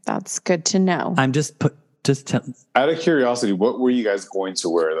 Okay, that's good to know. I'm out of curiosity, what were you guys going to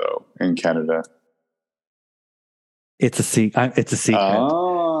wear though in Canada? It's a secret. Okay.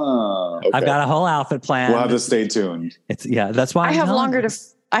 I've got a whole outfit plan. We'll have to stay tuned. That's why I have longer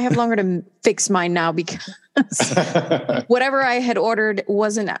to fix mine now, because whatever I had ordered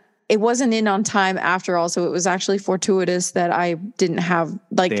wasn't in on time after all. So it was actually fortuitous that I didn't have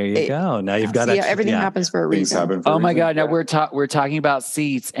like. There you go. Now you've got everything happens for a reason. Oh my God! Now we're talking about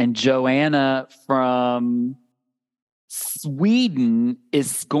seats, and Joanna from Sweden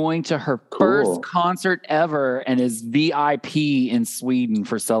is going to her first concert ever, and is VIP in Sweden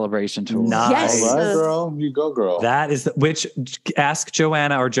for Celebration Tour. Nice. Yes. All right, girl. You go, girl. That is ask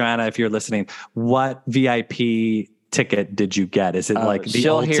Joanna if you're listening, what VIP ticket did you get? Is it like the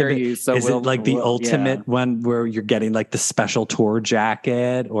ultimate? Hear you, so is it like the ultimate one where you're getting like the special tour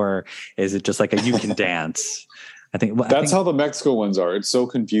jacket, or is it just like you can dance? I think that's how the Mexico ones are. It's so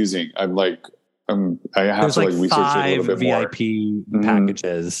confusing. I'm like, I have to like research it a little bit VIP more.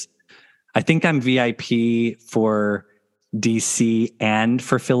 packages. I think I'm VIP for DC and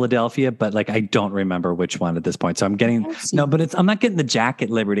for Philadelphia, but like I don't remember which one at this point. So I'm getting but I'm not getting the jacket,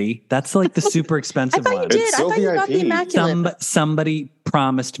 Liberty. That's like the super expensive one. I thought you did. I thought you got the Immaculate. Somebody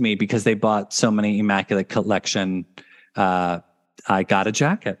promised me, because they bought so many Immaculate Collection. I got a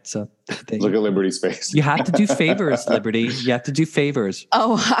jacket. So look at Liberty's face. You have to do favors, Liberty. You have to do favors.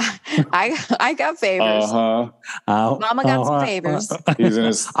 Oh, I got favors. Mama got some favors. He's in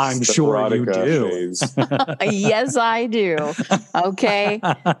his I'm sure you do. Phase. Yes, I do. Okay.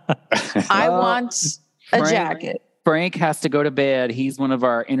 I want a jacket. Frank has to go to bed. He's one of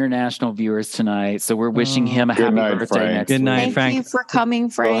our international viewers tonight, so we're wishing him a happy birthday Frank. next Good night, week. Frank. Thank you for coming,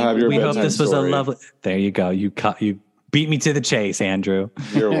 Frank. We hope this was a lovely. There you go. You beat me to the chase, Andrew.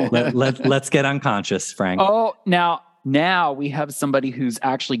 You're welcome. Let's get unconscious, Frank. Oh, now now we have somebody who's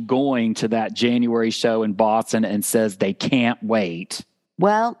actually going to that January show in Boston and says they can't wait.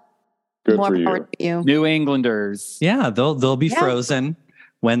 Well, Good more for power you. to you. New Englanders. Yeah, they'll be frozen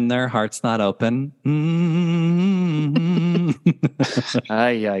when their heart's not open.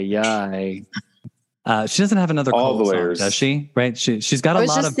 Ay, ay, ay. She doesn't have another All cold the song, layers. does she? Right? She's got a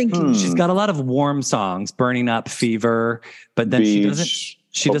lot of she's got a lot of warm songs, Burning Up, Fever, but then Beach,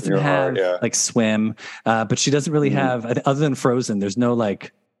 she doesn't have like Swim, but she doesn't really have, other than Frozen, there's no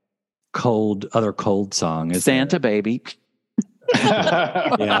like other cold song. Santa Baby.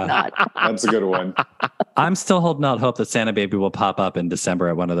 Yeah, that's a good one. I'm still holding out hope that Santa Baby will pop up in December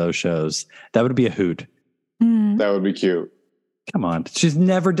at one of those shows. That would be a hoot. That would be cute. Come on. She's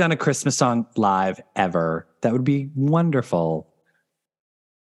never done a Christmas song live ever. That would be wonderful.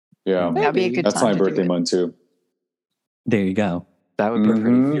 Yeah. That'd be a good That's time my to do birthday it. month too. There you go. That would be pretty.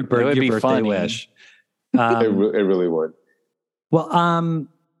 Your It would be birthday funny. wish. It really would. Well,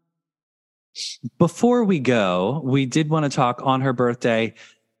 before we go, we did want to talk on her birthday,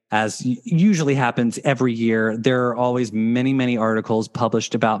 as usually happens every year. There are always many, many articles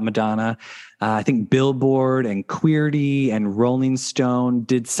published about Madonna. I think Billboard and Queerty and Rolling Stone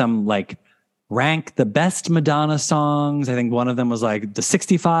did some like rank the best Madonna songs. I think one of them was like the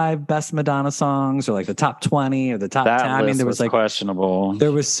 65 best Madonna songs, or like the top 20 or the top 10. I mean, there was like questionable.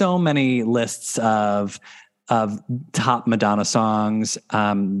 There was so many lists of top Madonna songs.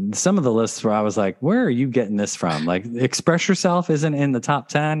 Some of the lists where I was like, where are you getting this from? Like, Express Yourself isn't in the top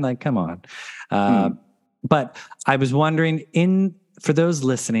 10. Like, come on. But I was wondering, for those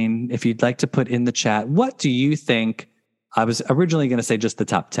listening, if you'd like to put in the chat, what do you think? I was originally going to say just the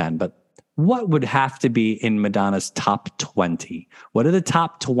top 10, but what would have to be in Madonna's top 20? What are the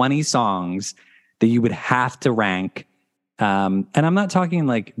top 20 songs that you would have to rank? And I'm not talking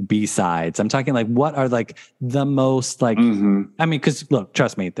like B-sides. I'm talking like, what are like the most like, I mean, because look,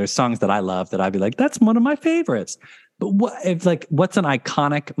 trust me, there's songs that I love that I'd be like, that's one of my favorites. But what's an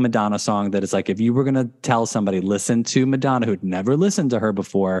iconic Madonna song that is like, if you were going to tell somebody, listen to Madonna who'd never listened to her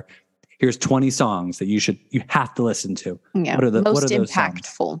before, here's 20 songs that you have to listen to. Yeah. What are most those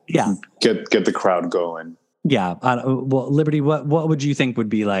impactful. Songs? Yeah. Get the crowd going. Yeah. Well, Liberty, what would you think would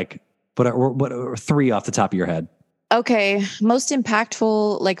be like, what are three off the top of your head? Okay, most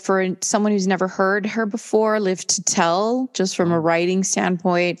impactful, like for someone who's never heard her before, Live to Tell, just from a writing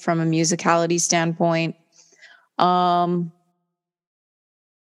standpoint, from a musicality standpoint.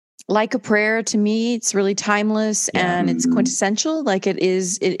 Like a Prayer, to me, it's really timeless and it's quintessential. Like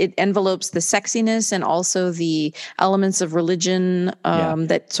it envelopes the sexiness and also the elements of religion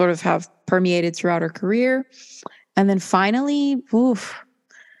that sort of have permeated throughout her career. And then finally,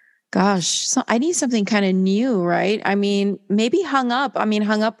 so I need something kind of new, right? I mean, maybe Hung Up. I mean,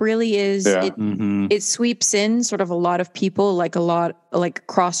 Hung Up really is, it sweeps in sort of a lot of people, like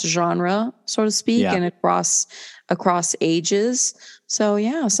cross genre, so to speak, and across ages. So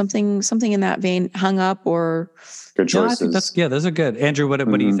yeah, something in that vein, Hung Up or. Good choices. I think those are good. Andrew, what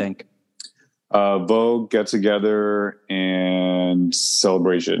do you think? Vogue, Get Together, and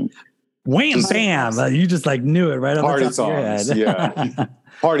Celebration. Wham, bam! You just like knew it right off the top of your head. Yeah.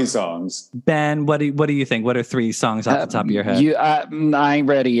 Party songs. Ben, what do you think? What are three songs off the top of your head? I ain't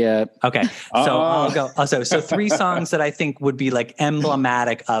ready yet. Okay, so I'll go. So three songs that I think would be like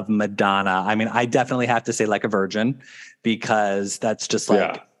emblematic of Madonna. I mean, I definitely have to say Like a Virgin, because that's just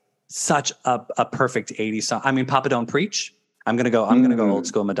like such a perfect 80s song. I mean, Papa Don't Preach. I'm gonna go old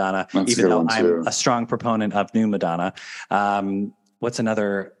school Madonna, that's even though I'm a strong proponent of new Madonna. What's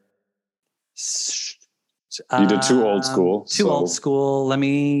another? You did Too Old School. Old School. Let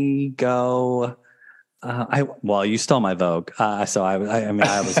me go. You stole my Vogue. So I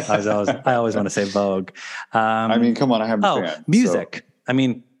always want to say Vogue. I mean, come on, I have a fan. Music. So. I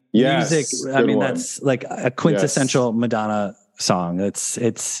mean, music. I mean, one. That's like a quintessential Madonna song.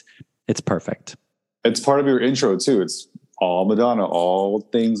 It's perfect. It's part of your intro too. It's all Madonna, all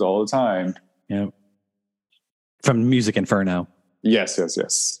things, all the time. Yeah. From Music Inferno. Yes.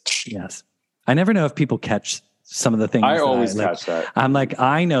 I never know if people catch some of the things. I always catch that. I'm like,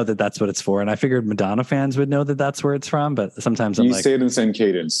 I know that that's what it's for. And I figured Madonna fans would know that that's where it's from. But sometimes you say it in the same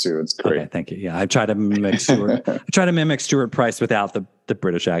cadence too. It's great. Okay, thank you. Yeah, I try to mimic Stuart Price without the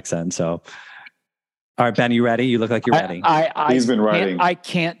British accent. So, all right, Ben, you ready? You look like you're ready. He's been writing. I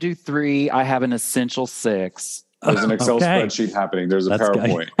can't do three. I have an essential 6. There's an Excel spreadsheet happening. There's a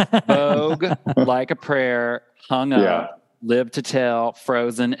PowerPoint. Vogue, Like a Prayer, Hung Up. Live to Tell,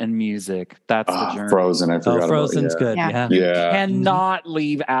 Frozen, and Music. That's the journey. Frozen, I forgot Frozen's about it. Good. Yeah. You cannot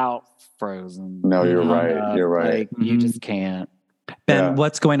leave out Frozen. No, you're right. You're right. You just can't. Ben,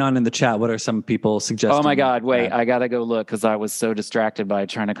 what's going on in the chat? What are some people suggesting? Oh my God, wait, I gotta go look because I was so distracted by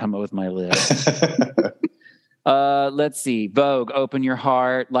trying to come up with my list. Let's see. Vogue, Open Your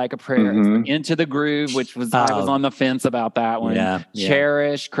Heart, Like a Prayer, Into the Groove, which was I was on the fence about that one. Yeah.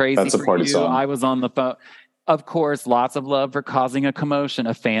 Cherish, Crazy That's a for party You. song. I was on the phone. Of course, Lots of Love for Causing a Commotion,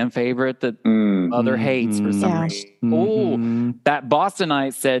 a fan favorite that Mother hates for some reason. Oh, that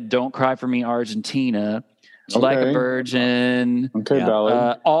Bostonite said, Don't Cry for Me, Argentina. Like a Virgin. Okay,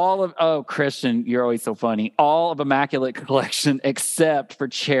 ballad. Christian, you're always so funny. All of Immaculate Collection except for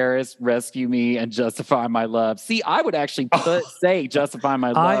Cherish, Rescue Me, and Justify My Love. See, I would actually say Justify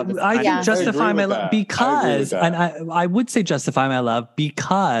My Love. I think Justify My Love because, and I would say Justify My Love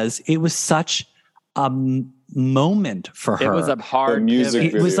because it was such a moment for her. It was a hard music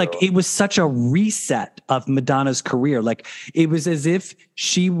pivot. It was like, it was such a reset of Madonna's career. Like, it was as if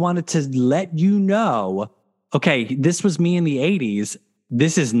she wanted to let you know, okay, this was me in the 80s.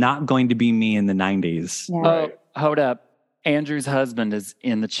 This is not going to be me in the 90s. Yeah. Oh, hold up. Andrew's husband is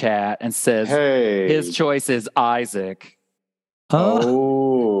in the chat and says his choice is Isaac.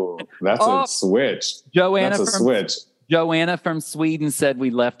 Oh, that's a switch. Joanna from Sweden said we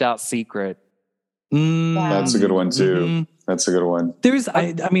left out Secret. That's a good one too. That's a good one. There's,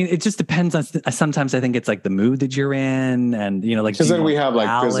 I mean, it just depends on. Sometimes I think it's like the mood that you're in, and like because then we have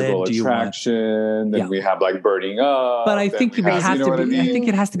like Physical Attraction, then we have like Burning Up. But I think it has to be. I think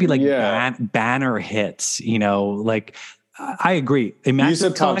it has to be like banner hits. Like I agree. You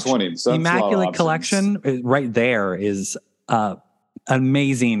said top 20. So Immaculate Collection, right there is an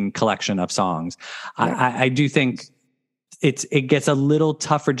amazing collection of songs. Yeah. I do think. It gets a little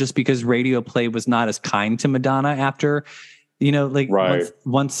tougher just because radio play was not as kind to Madonna after,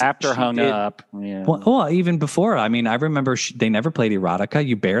 once after Hung Up. Yeah. Well, even before. I mean, I remember they never played Erotica.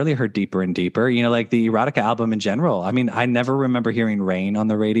 You barely heard Deeper and Deeper. Like the Erotica album in general. I mean, I never remember hearing Rain on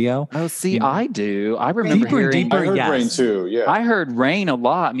the radio. Oh, see, I do. I remember Deeper. I heard Rain too. Yeah, I heard Rain a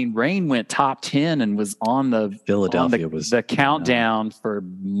lot. I mean, Rain went top 10 and was on the Philadelphia was the countdown for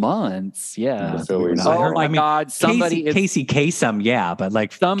months. Yeah. Oh my God! Casey Kasem. Yeah, but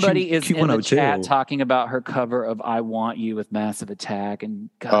like somebody is in the chat talking about her cover of "I Want You" with Massive Attack, and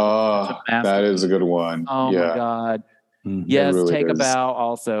God, that is a good one. Oh my God. Yes, really Take a Bow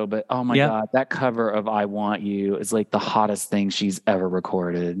also, but oh my God, that cover of "I Want You" is like the hottest thing she's ever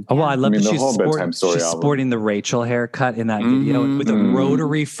recorded. Oh well, I love that she's sporting the Rachel haircut in that video with a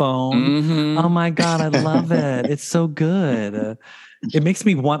rotary phone. Oh my God, I love it. It's so good. It makes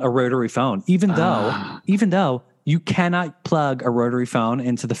me want a rotary phone, even though you cannot plug a rotary phone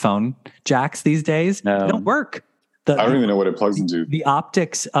into the phone jacks these days. No. They don't work. I don't even know what it plugs into. The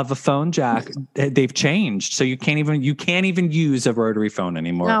optics of a phone jack, they've changed. So you can't even use a rotary phone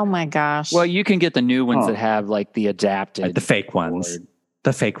anymore. Oh my gosh. Well, you can get the new ones that have like the adapted. The fake ones.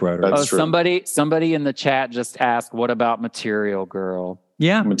 The fake rotary. Somebody in the chat just asked, what about Material Girl?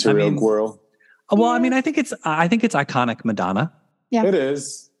 Yeah. Material Girl. Well, I mean, I think it's iconic Madonna. Yeah. It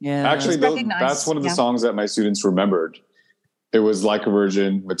is. Yeah. Actually, that's one of the songs that my students remembered. It was Like a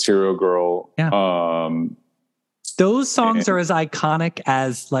Virgin, Material Girl. Yeah. Those songs are as iconic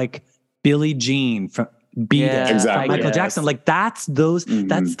as like Billie Jean from Beat It, exactly. Michael Jackson. Like that's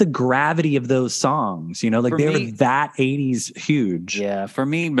the gravity of those songs, like they were that 80s huge. Yeah. For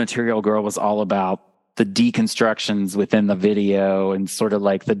me, Material Girl was all about the deconstructions within the video and sort of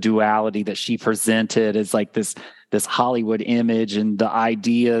like the duality that she presented as like this Hollywood image and the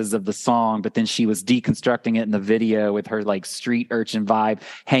ideas of the song, but then she was deconstructing it in the video with her like street urchin vibe,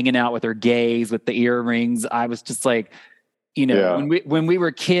 hanging out with her gays with the earrings. I was just like, when we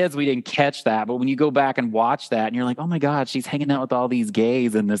were kids, we didn't catch that. But when you go back and watch that and you're like, oh my God, she's hanging out with all these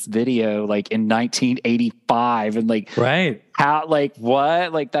gays in this video, like in 1985. And like, right. How, like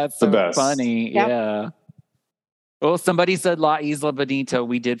what? Like, that's so funny. Yep. Yeah. Well, somebody said La Isla Bonita.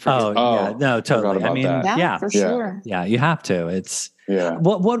 We did forget. Yeah, no, totally. I mean, for sure. Yeah, you have to. It's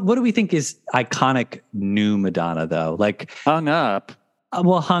What do we think is iconic new Madonna though? Like Hung Up.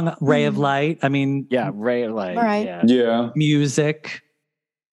 Ray of Light. I mean, Ray of Light. Right. Yeah. Music.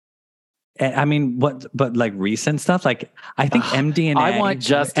 I mean, but like recent stuff. Like I think MDNA. I want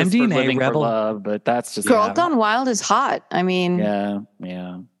Justice MDNA, for Living Rebel. for Love, but that's just Girl Gone Wild is hot. I mean, yeah.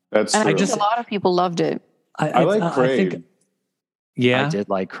 That's true. I think a lot of people loved it. I like Crave. I did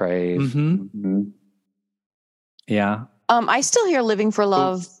like Crave. Mm-hmm. Yeah. I still hear Living for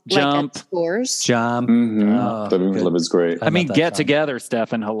Love Jump. like at scores. Jump. Mm-hmm. Living for Love is great. I mean, Get Together,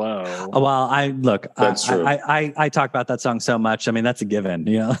 Stefan. Hello. Well, That's true. I talk about that song so much. I mean, that's a given.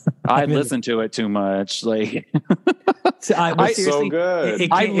 I listen to it too much. Like, it's so good.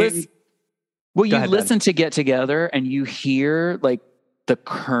 Well, you listen to Get Together and you hear like the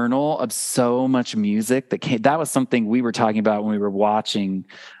kernel of so much music that came. That was something we were talking about when we were watching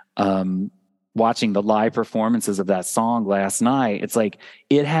the live performances of that song last night. It's like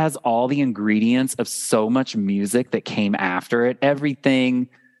it has all the ingredients of so much music that came after it. Everything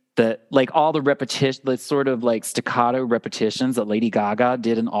that, like, all the repetition, the sort of like staccato repetitions that Lady Gaga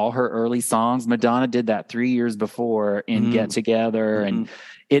did in all her early songs. Madonna did that 3 years before in Get Together, and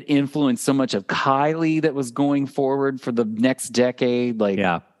it influenced so much of Kylie that was going forward for the next decade. Like,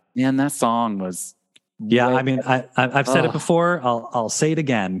 man, that song was. Yeah, I mean, I've said it before. I'll say it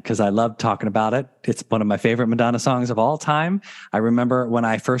again because I love talking about it. It's one of my favorite Madonna songs of all time. I remember when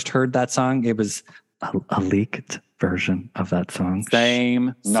I first heard that song, it was a leaked version of that song.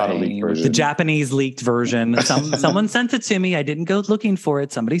 Not a leaked version. The Japanese leaked version. Someone sent it to me. I didn't go looking for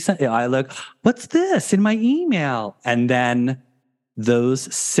it. Somebody sent it. I look, what's this in my email? And then those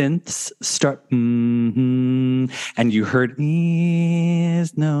synths start, and you heard,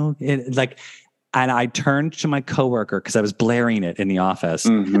 and I turned to my coworker because I was blaring it in the office.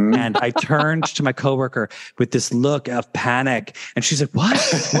 And I turned to my coworker with this look of panic. And she's like, what?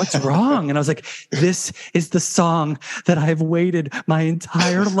 What's wrong? And I was like, this is the song that I've waited my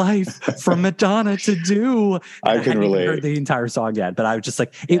entire life for Madonna to do. And I can hadn't relate. even heard the entire song yet, but I was just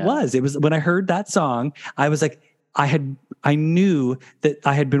like, it was when I heard that song, I was like, I knew that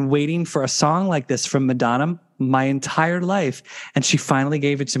I had been waiting for a song like this from Madonna my entire life. And she finally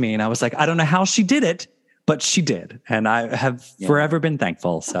gave it to me. And I was like, I don't know how she did it, but she did. And I have forever been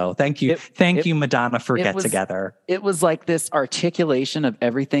thankful. So thank you. Thank you, Madonna, for Get Together. It was like this articulation of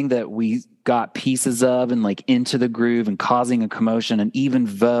everything that we got pieces of, and like Into the Groove and Causing a Commotion and even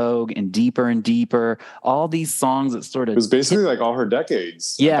Vogue and Deeper, all these songs that sort of. It was basically like all her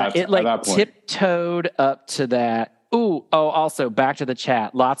decades. It like tiptoed up to that. Also back to the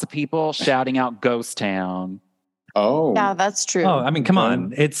chat. Lots of people shouting out Ghost Town. Oh, yeah, that's true. Oh, I mean, come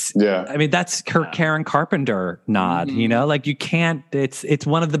on. I mean, that's her Karen Carpenter nod, you know, like you can't, it's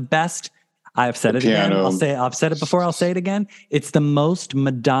one of the best. I've said it again. I've said it before. I'll say it again. It's the most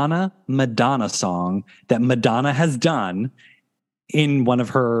Madonna song that Madonna has done in one of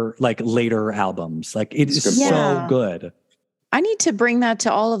her like later albums. Like it is so good. I need to bring that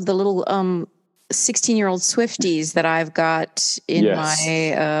to all of the little, 16-year-old Swifties that I've got in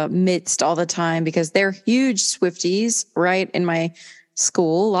my midst all the time, because they're huge Swifties, right? In my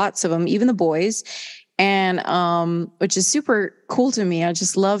school, lots of them, even the boys. And which is super cool to me. I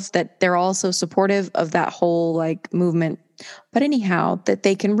just love that they're all so supportive of that whole like movement. But anyhow, that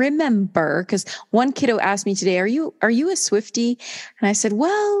they can remember, because one kiddo asked me today, are you a Swiftie? And I said,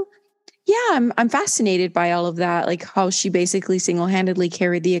 well, yeah, I'm fascinated by all of that, like how she basically single-handedly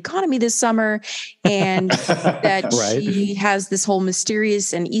carried the economy this summer, and that she has this whole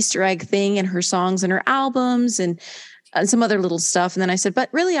mysterious and Easter egg thing in her songs and her albums and some other little stuff. And then I said, but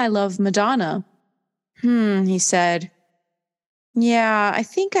really, I love Madonna. He said, yeah, I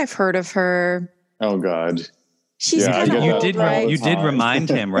think I've heard of her. Oh, God. She's kind of old, right? You did remind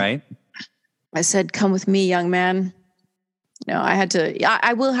him, right? I said, come with me, young man. No,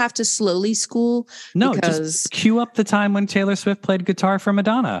 I will have to slowly school. No, just cue up the time when Taylor Swift played guitar for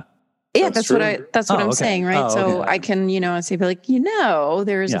Madonna. Yeah, that's what I'm saying, right? So I can, say, like,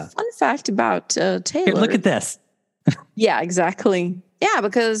 there's a fun fact about Taylor. Here, look at this. Yeah, exactly. Yeah,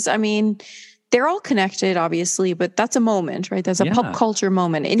 because I mean, they're all connected, obviously, but that's a moment, right? That's a pop culture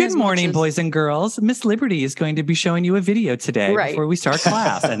moment. Good morning, boys and girls. Miss Liberty is going to be showing you a video today before we start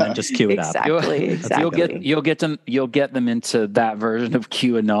class, and then just cue it up. Exactly. You'll get them into that version of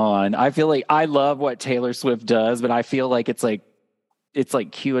QAnon. I feel like I love what Taylor Swift does, but I feel like it's like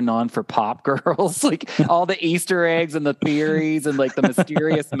QAnon for pop girls, like all the Easter eggs and the theories and like the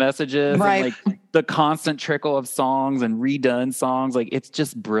mysterious messages, and like the constant trickle of songs and redone songs. Like it's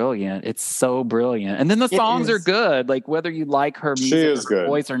just brilliant. It's so brilliant. And then the songs are good. Like whether you like her music or her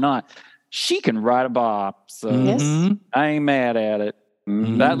voice or not, she can write a bop. So I ain't mad at it.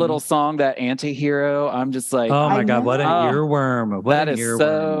 That little song, that Anti-Hero, I'm just like, oh my God, what an earworm. That is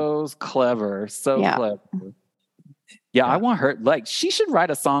so clever. So clever. Yeah, I want her. Like, she should write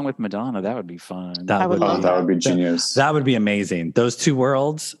a song with Madonna. That would be fun. That would be genius. That would be amazing. Those two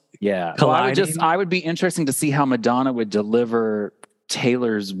worlds. Yeah. Well, I would be interesting to see how Madonna would deliver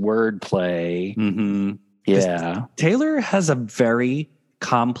Taylor's wordplay. Yeah. Taylor has a very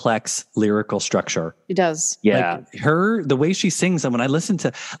complex lyrical structure. She does. Yeah. Like the way she sings, and when I listen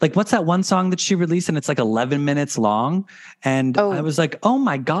to, like, what's that one song that she released and it's like 11 minutes long? And I was like, oh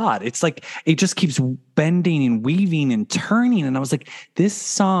my God, it's like, it just keeps bending and weaving and turning. And I was like, this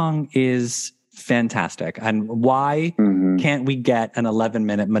song is fantastic. And why can't we get an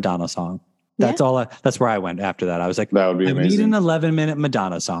 11-minute Madonna song? That's all. That's where I went after that. I was like, that would be amazing. I need an 11-minute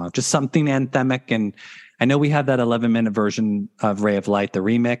Madonna song, just something anthemic. And I know we have that 11-minute version of Ray of Light, the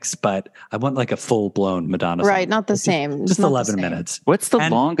remix, but I want like a full-blown Madonna song. Right, not the same. Just 11 minutes. What's the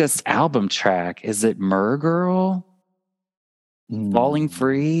longest album track? Is it Mer Girl? Falling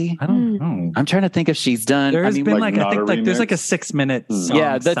Free? I don't know. I'm trying to think if she's done. There's been like I think not a there's like a remix? 6-minute song.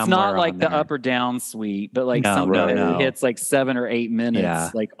 Yeah, that's not somewhere like on the there. up or down suite, but like No, something right. that No. hits like 7 or 8 minutes,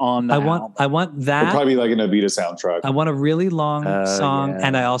 Yeah. like on the album. I want It'd that. probably like an Avita soundtrack. I want a really long song, yeah.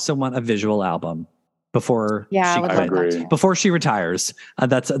 and I also want a visual album before Yeah, I she would I love quits. that agree. too. Before she retires.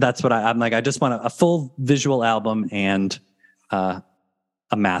 That's what I'm like. I just want a full visual album and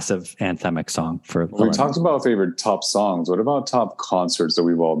a massive anthemic song for. We talked about favorite top songs. What about top concerts that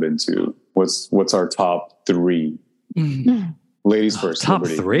we've all been to? What's our top 3? Ladies first. Top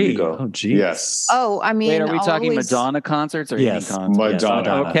Liberty, 3. you go. Oh, geez. Yes. Oh, I mean, Wait, are we I'll talking always- Madonna concerts or Yes. any concerts?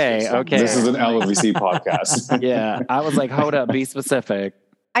 Madonna. Okay. This is an LVC podcast. Yeah, I was like, hold up, be specific.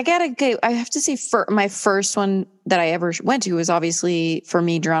 I have to say, my first one that I ever went to was obviously for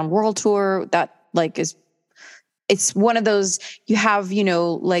me, Drowned World Tour. That like it's one of those you have,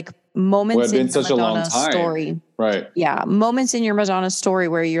 like moments in such a your long Madonna time. story. Right. Yeah, moments in your Madonna story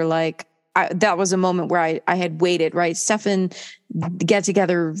where you're like, that was a moment where I had waited. Right, Stefan Get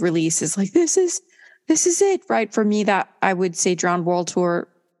Together release is like this is it. Right, for me, that I would say Drowned World Tour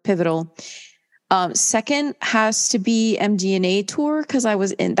pivotal. Second has to be MDNA tour because that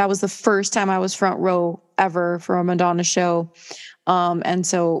was the first time I was front row ever for a Madonna show. And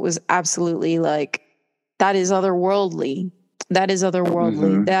so it was absolutely like, that is otherworldly. That is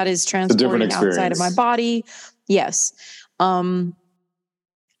otherworldly. Mhm. That is transporting outside of my experience. body. Yes. And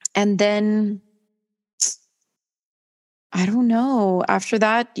then I don't know. After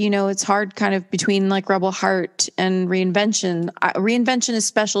that, it's hard kind of between like Rebel Heart and Reinvention. Reinvention is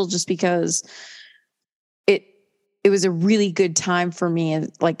special just because it was a really good time for me,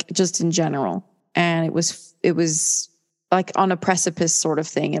 like just in general. And it was like on a precipice sort of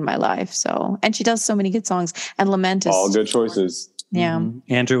thing in my life. So, and she does so many good songs, and Lament is All good choices. Yeah. Mhm.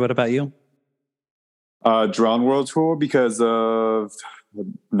 Andrew, what about you? Drowned World Tour because of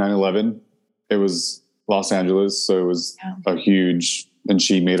 9/11. It was Los Angeles, so it was a huge, and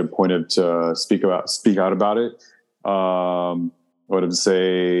she made a point of to speak out about it. I would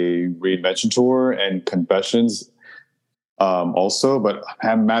say Reinvention Tour and Confessions also, but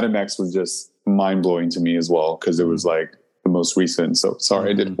Madam X was just mind blowing to me as well because it was like the most recent. So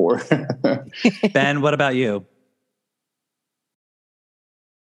sorry, I did 4. Ben, what about you?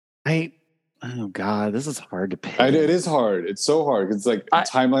 Oh God, this is hard to pick. It is hard. It's so hard. It's like a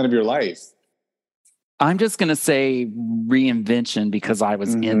timeline of your life. I'm just going to say Reinvention because I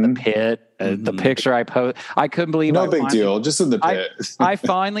was in the pit. The picture I posted, I couldn't believe No big deal. Just in the pit. I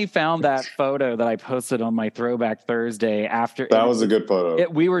finally found that photo that I posted on my Throwback Thursday after. That was a good photo.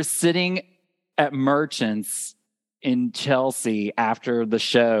 We were sitting at Merchants in Chelsea after the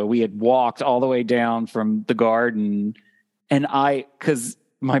show. We had walked all the way down from the garden, and because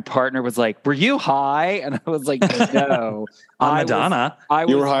my partner was like, "Were you high?" And I was like, "No." On Madonna.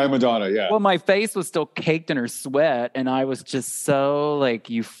 You were high on Madonna, yeah. Well, my face was still caked in her sweat, and I was just so like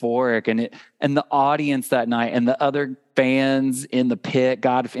euphoric. And the audience that night, and the other fans in the pit.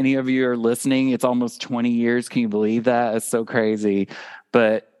 God, if any of you are listening, it's almost 20 years. Can you believe that? It's so crazy.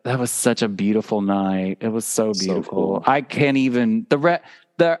 But that was such a beautiful night. It was so beautiful. So cool. I can't even.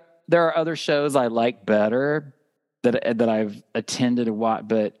 There are other shows I like better that I've attended a lot,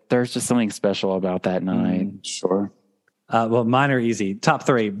 but there's just something special about that night. Sure. Well, mine are easy. Top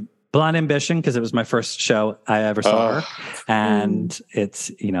 3. Blonde Ambition, because it was my first show I ever saw her. And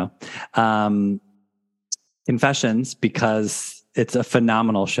it's, Confessions, because it's a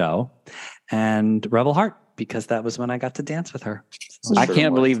phenomenal show. And Rebel Heart, because that was when I got to dance with her. So I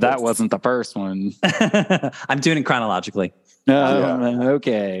can't believe that wasn't the first one. I'm doing it chronologically.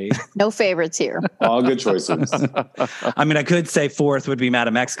 Okay. No favorites here. All good choices. I mean, I could say 4th would be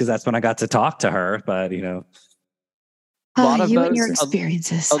Madam X because that's when I got to talk to her, but A lot of you those- and your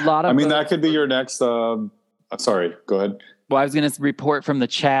experiences. A lot of that could be your next. Sorry, go ahead. Well, I was going to report from the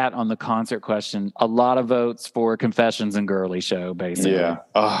chat on the concert question. A lot of votes for Confessions and Girly Show, basically. Yeah.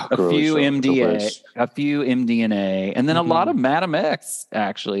 A few MDNA, and then a lot of Madam X,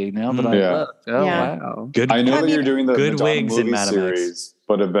 actually, now that I look. Oh, wow. good. I know that you're doing the good Madonna wigs in movie Madam series,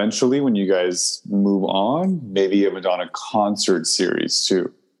 but eventually when you guys move on, maybe a Madonna concert series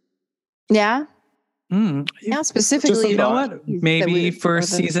too. Yeah. Yeah, specifically. Just a You know thought. what? Maybe for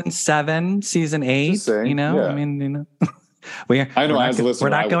season 7, season 8, Just saying, yeah. I mean, we're I know not, as a listener,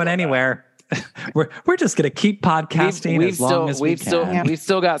 we're I not would going love that. anywhere. we're just gonna keep podcasting as long as we can. We've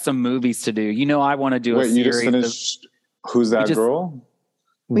still got some movies to do. You know, I want to do a series. You just finished Who's That Girl?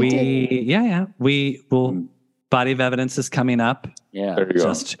 We will. Body of Evidence is coming up. Yeah, there you go.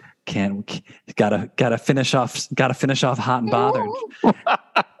 Just gotta finish off hot and bothered.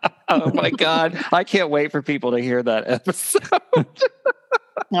 Oh my God, I can't wait for people to hear that episode.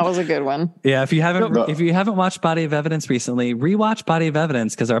 That was a good one. Yeah, if you haven't watched Body of Evidence recently, rewatch Body of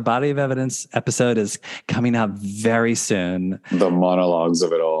Evidence, because our Body of Evidence episode is coming out very soon. The monologues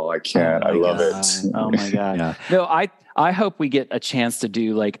of it all, I can't. I love it. Oh my God. Yeah. No, I hope we get a chance to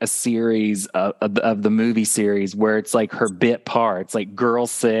do like a series of the movie series where it's like her bit parts, like Girl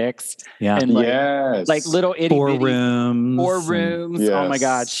 6. Yeah. And like little itty Four Rooms. Yes. Oh my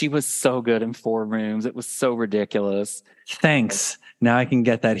God. She was so good in 4 Rooms. It was so ridiculous. Thanks. Now I can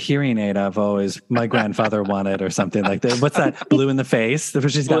get that hearing aid I've always, my grandfather wanted, or something like that. What's that? Blue in the Face?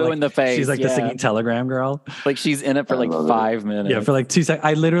 She's got Blue in the Face. She's like the singing telegram girl. Like she's in it for like 5 minutes. Yeah, for like 2 seconds.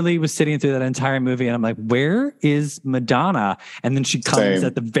 I literally was sitting through that entire movie and I'm like, where is Madonna? And then she comes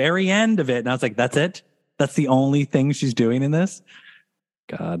at the very end of it. And I was like, that's it? That's the only thing she's doing in this?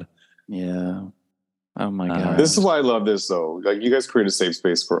 God. Yeah. Oh my God. This is why I love this though. Like, you guys create a safe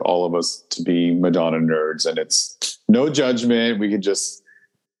space for all of us to be Madonna nerds, and it's no judgment. We can just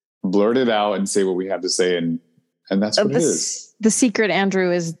blurt it out and say what we have to say, and that's what it is. The secret, Andrew,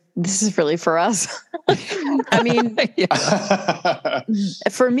 is this is really for us. I mean,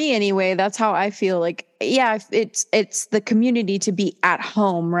 for me anyway, that's how I feel. Like, yeah, it's the community to be at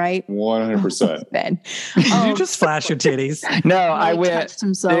home, right? 100%. Ben, did you just flash your titties? No, I went.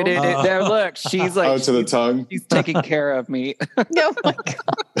 There, look, she's like, to the tongue. She's taking care of me. Oh my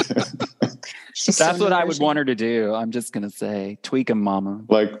God. That's what I would want her to do. I'm just gonna say, tweak them, mama.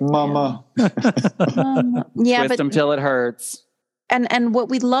 Like, mama. Yeah, twist them till it hurts. And what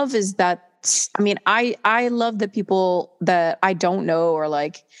we love is that, I mean, I love the people that I don't know, or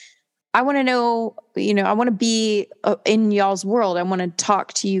like, I want to know, I want to be in y'all's world. I want to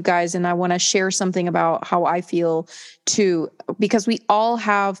talk to you guys, and I want to share something about how I feel too, because we all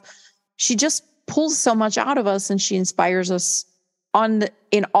have, she just pulls so much out of us, and she inspires us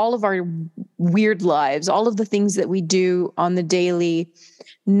in all of our weird lives, all of the things that we do on the daily.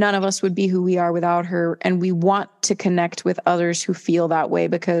 None of us would be who we are without her. And we want to connect with others who feel that way,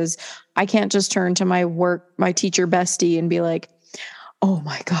 because I can't just turn to my teacher bestie and be like, oh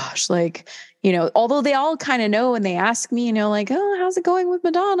my gosh, like, although they all kind of know, and they ask me, like, oh, how's it going with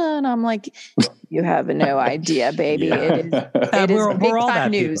Madonna? And I'm like, you have no idea, baby. Yeah. It is we're all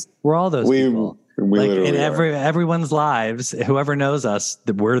that news. People. We're all those people. We like literally in everyone's lives, whoever knows us,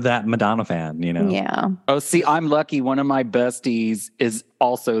 we're that Madonna fan, Yeah. Oh, see, I'm lucky. One of my besties is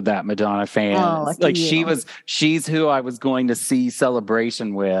also that Madonna fan. Oh, like she's who I was going to see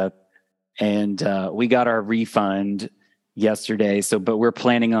Celebration with, and we got our refund yesterday. But we're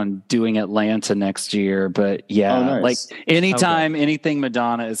planning on doing Atlanta next year. But yeah, nice. Like anytime anything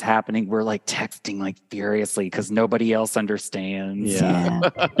Madonna is happening, we're like texting like furiously because nobody else understands. Yeah.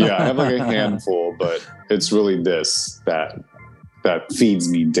 Yeah, I have like a handful, but it's really this that feeds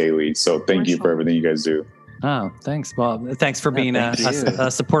me daily. So thank you for everything you guys do. Oh, thanks. Well, thanks for being a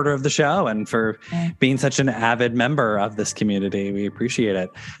supporter of the show, and for being such an avid member of this community. We appreciate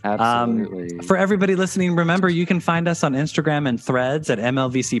it. Absolutely. For everybody listening, remember, you can find us on Instagram and Threads at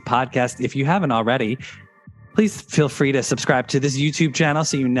MLVC Podcast. If you haven't already, please feel free to subscribe to this YouTube channel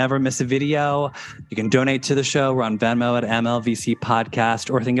so you never miss a video. You can donate to the show. We're on Venmo at MLVC Podcast,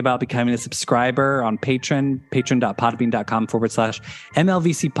 or think about becoming a subscriber on Patreon,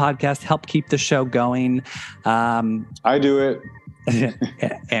 patreon.podbean.com/MLVC Podcast. Help keep the show going. I do it.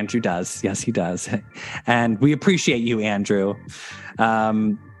 Andrew does. Yes, he does. And we appreciate you, Andrew.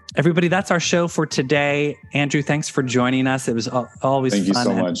 Everybody, that's our show for today. Andrew, thanks for joining us. It was always fun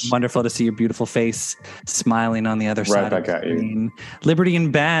and wonderful to see your beautiful face smiling on the other side of the screen. Liberty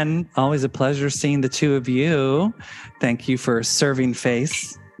and Ben, always a pleasure seeing the two of you. Thank you for serving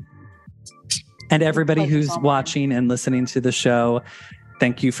face. And everybody who's watching and listening to the show,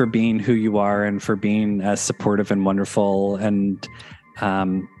 thank you for being who you are, and for being supportive and wonderful and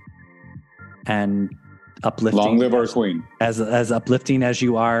uplifting. Long live our queen. As uplifting as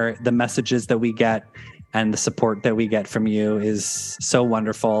you are, the messages that we get and the support that we get from you is so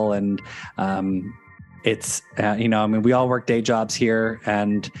wonderful. And it's, we all work day jobs here,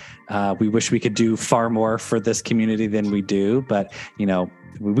 and we wish we could do far more for this community than we do. But,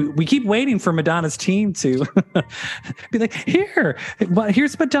 we keep waiting for Madonna's team to be like,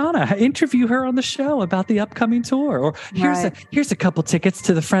 here's Madonna. Interview her on the show about the upcoming tour, or here's a couple tickets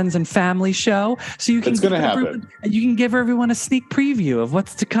to the Friends and Family show, so you can give everyone a sneak preview of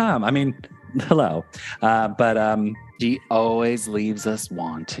what's to come. I mean, hello. But she always leaves us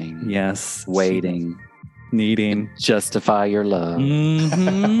wanting. Yes. Waiting. Needing. Justify your love.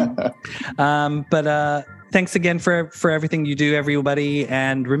 Mm-hmm. But thanks again for everything you do, everybody.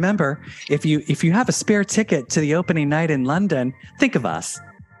 And remember, if you have a spare ticket to the opening night in London, think of us.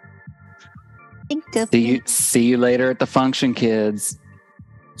 Think of me. See you later at the function, kids.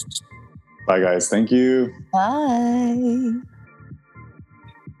 Bye, guys. Thank you. Bye.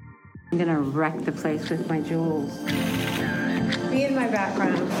 I'm going to wreck the place with my jewels. Be in my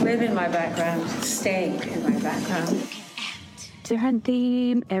background. Live in my background. Stay in my background. To her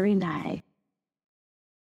theme every night.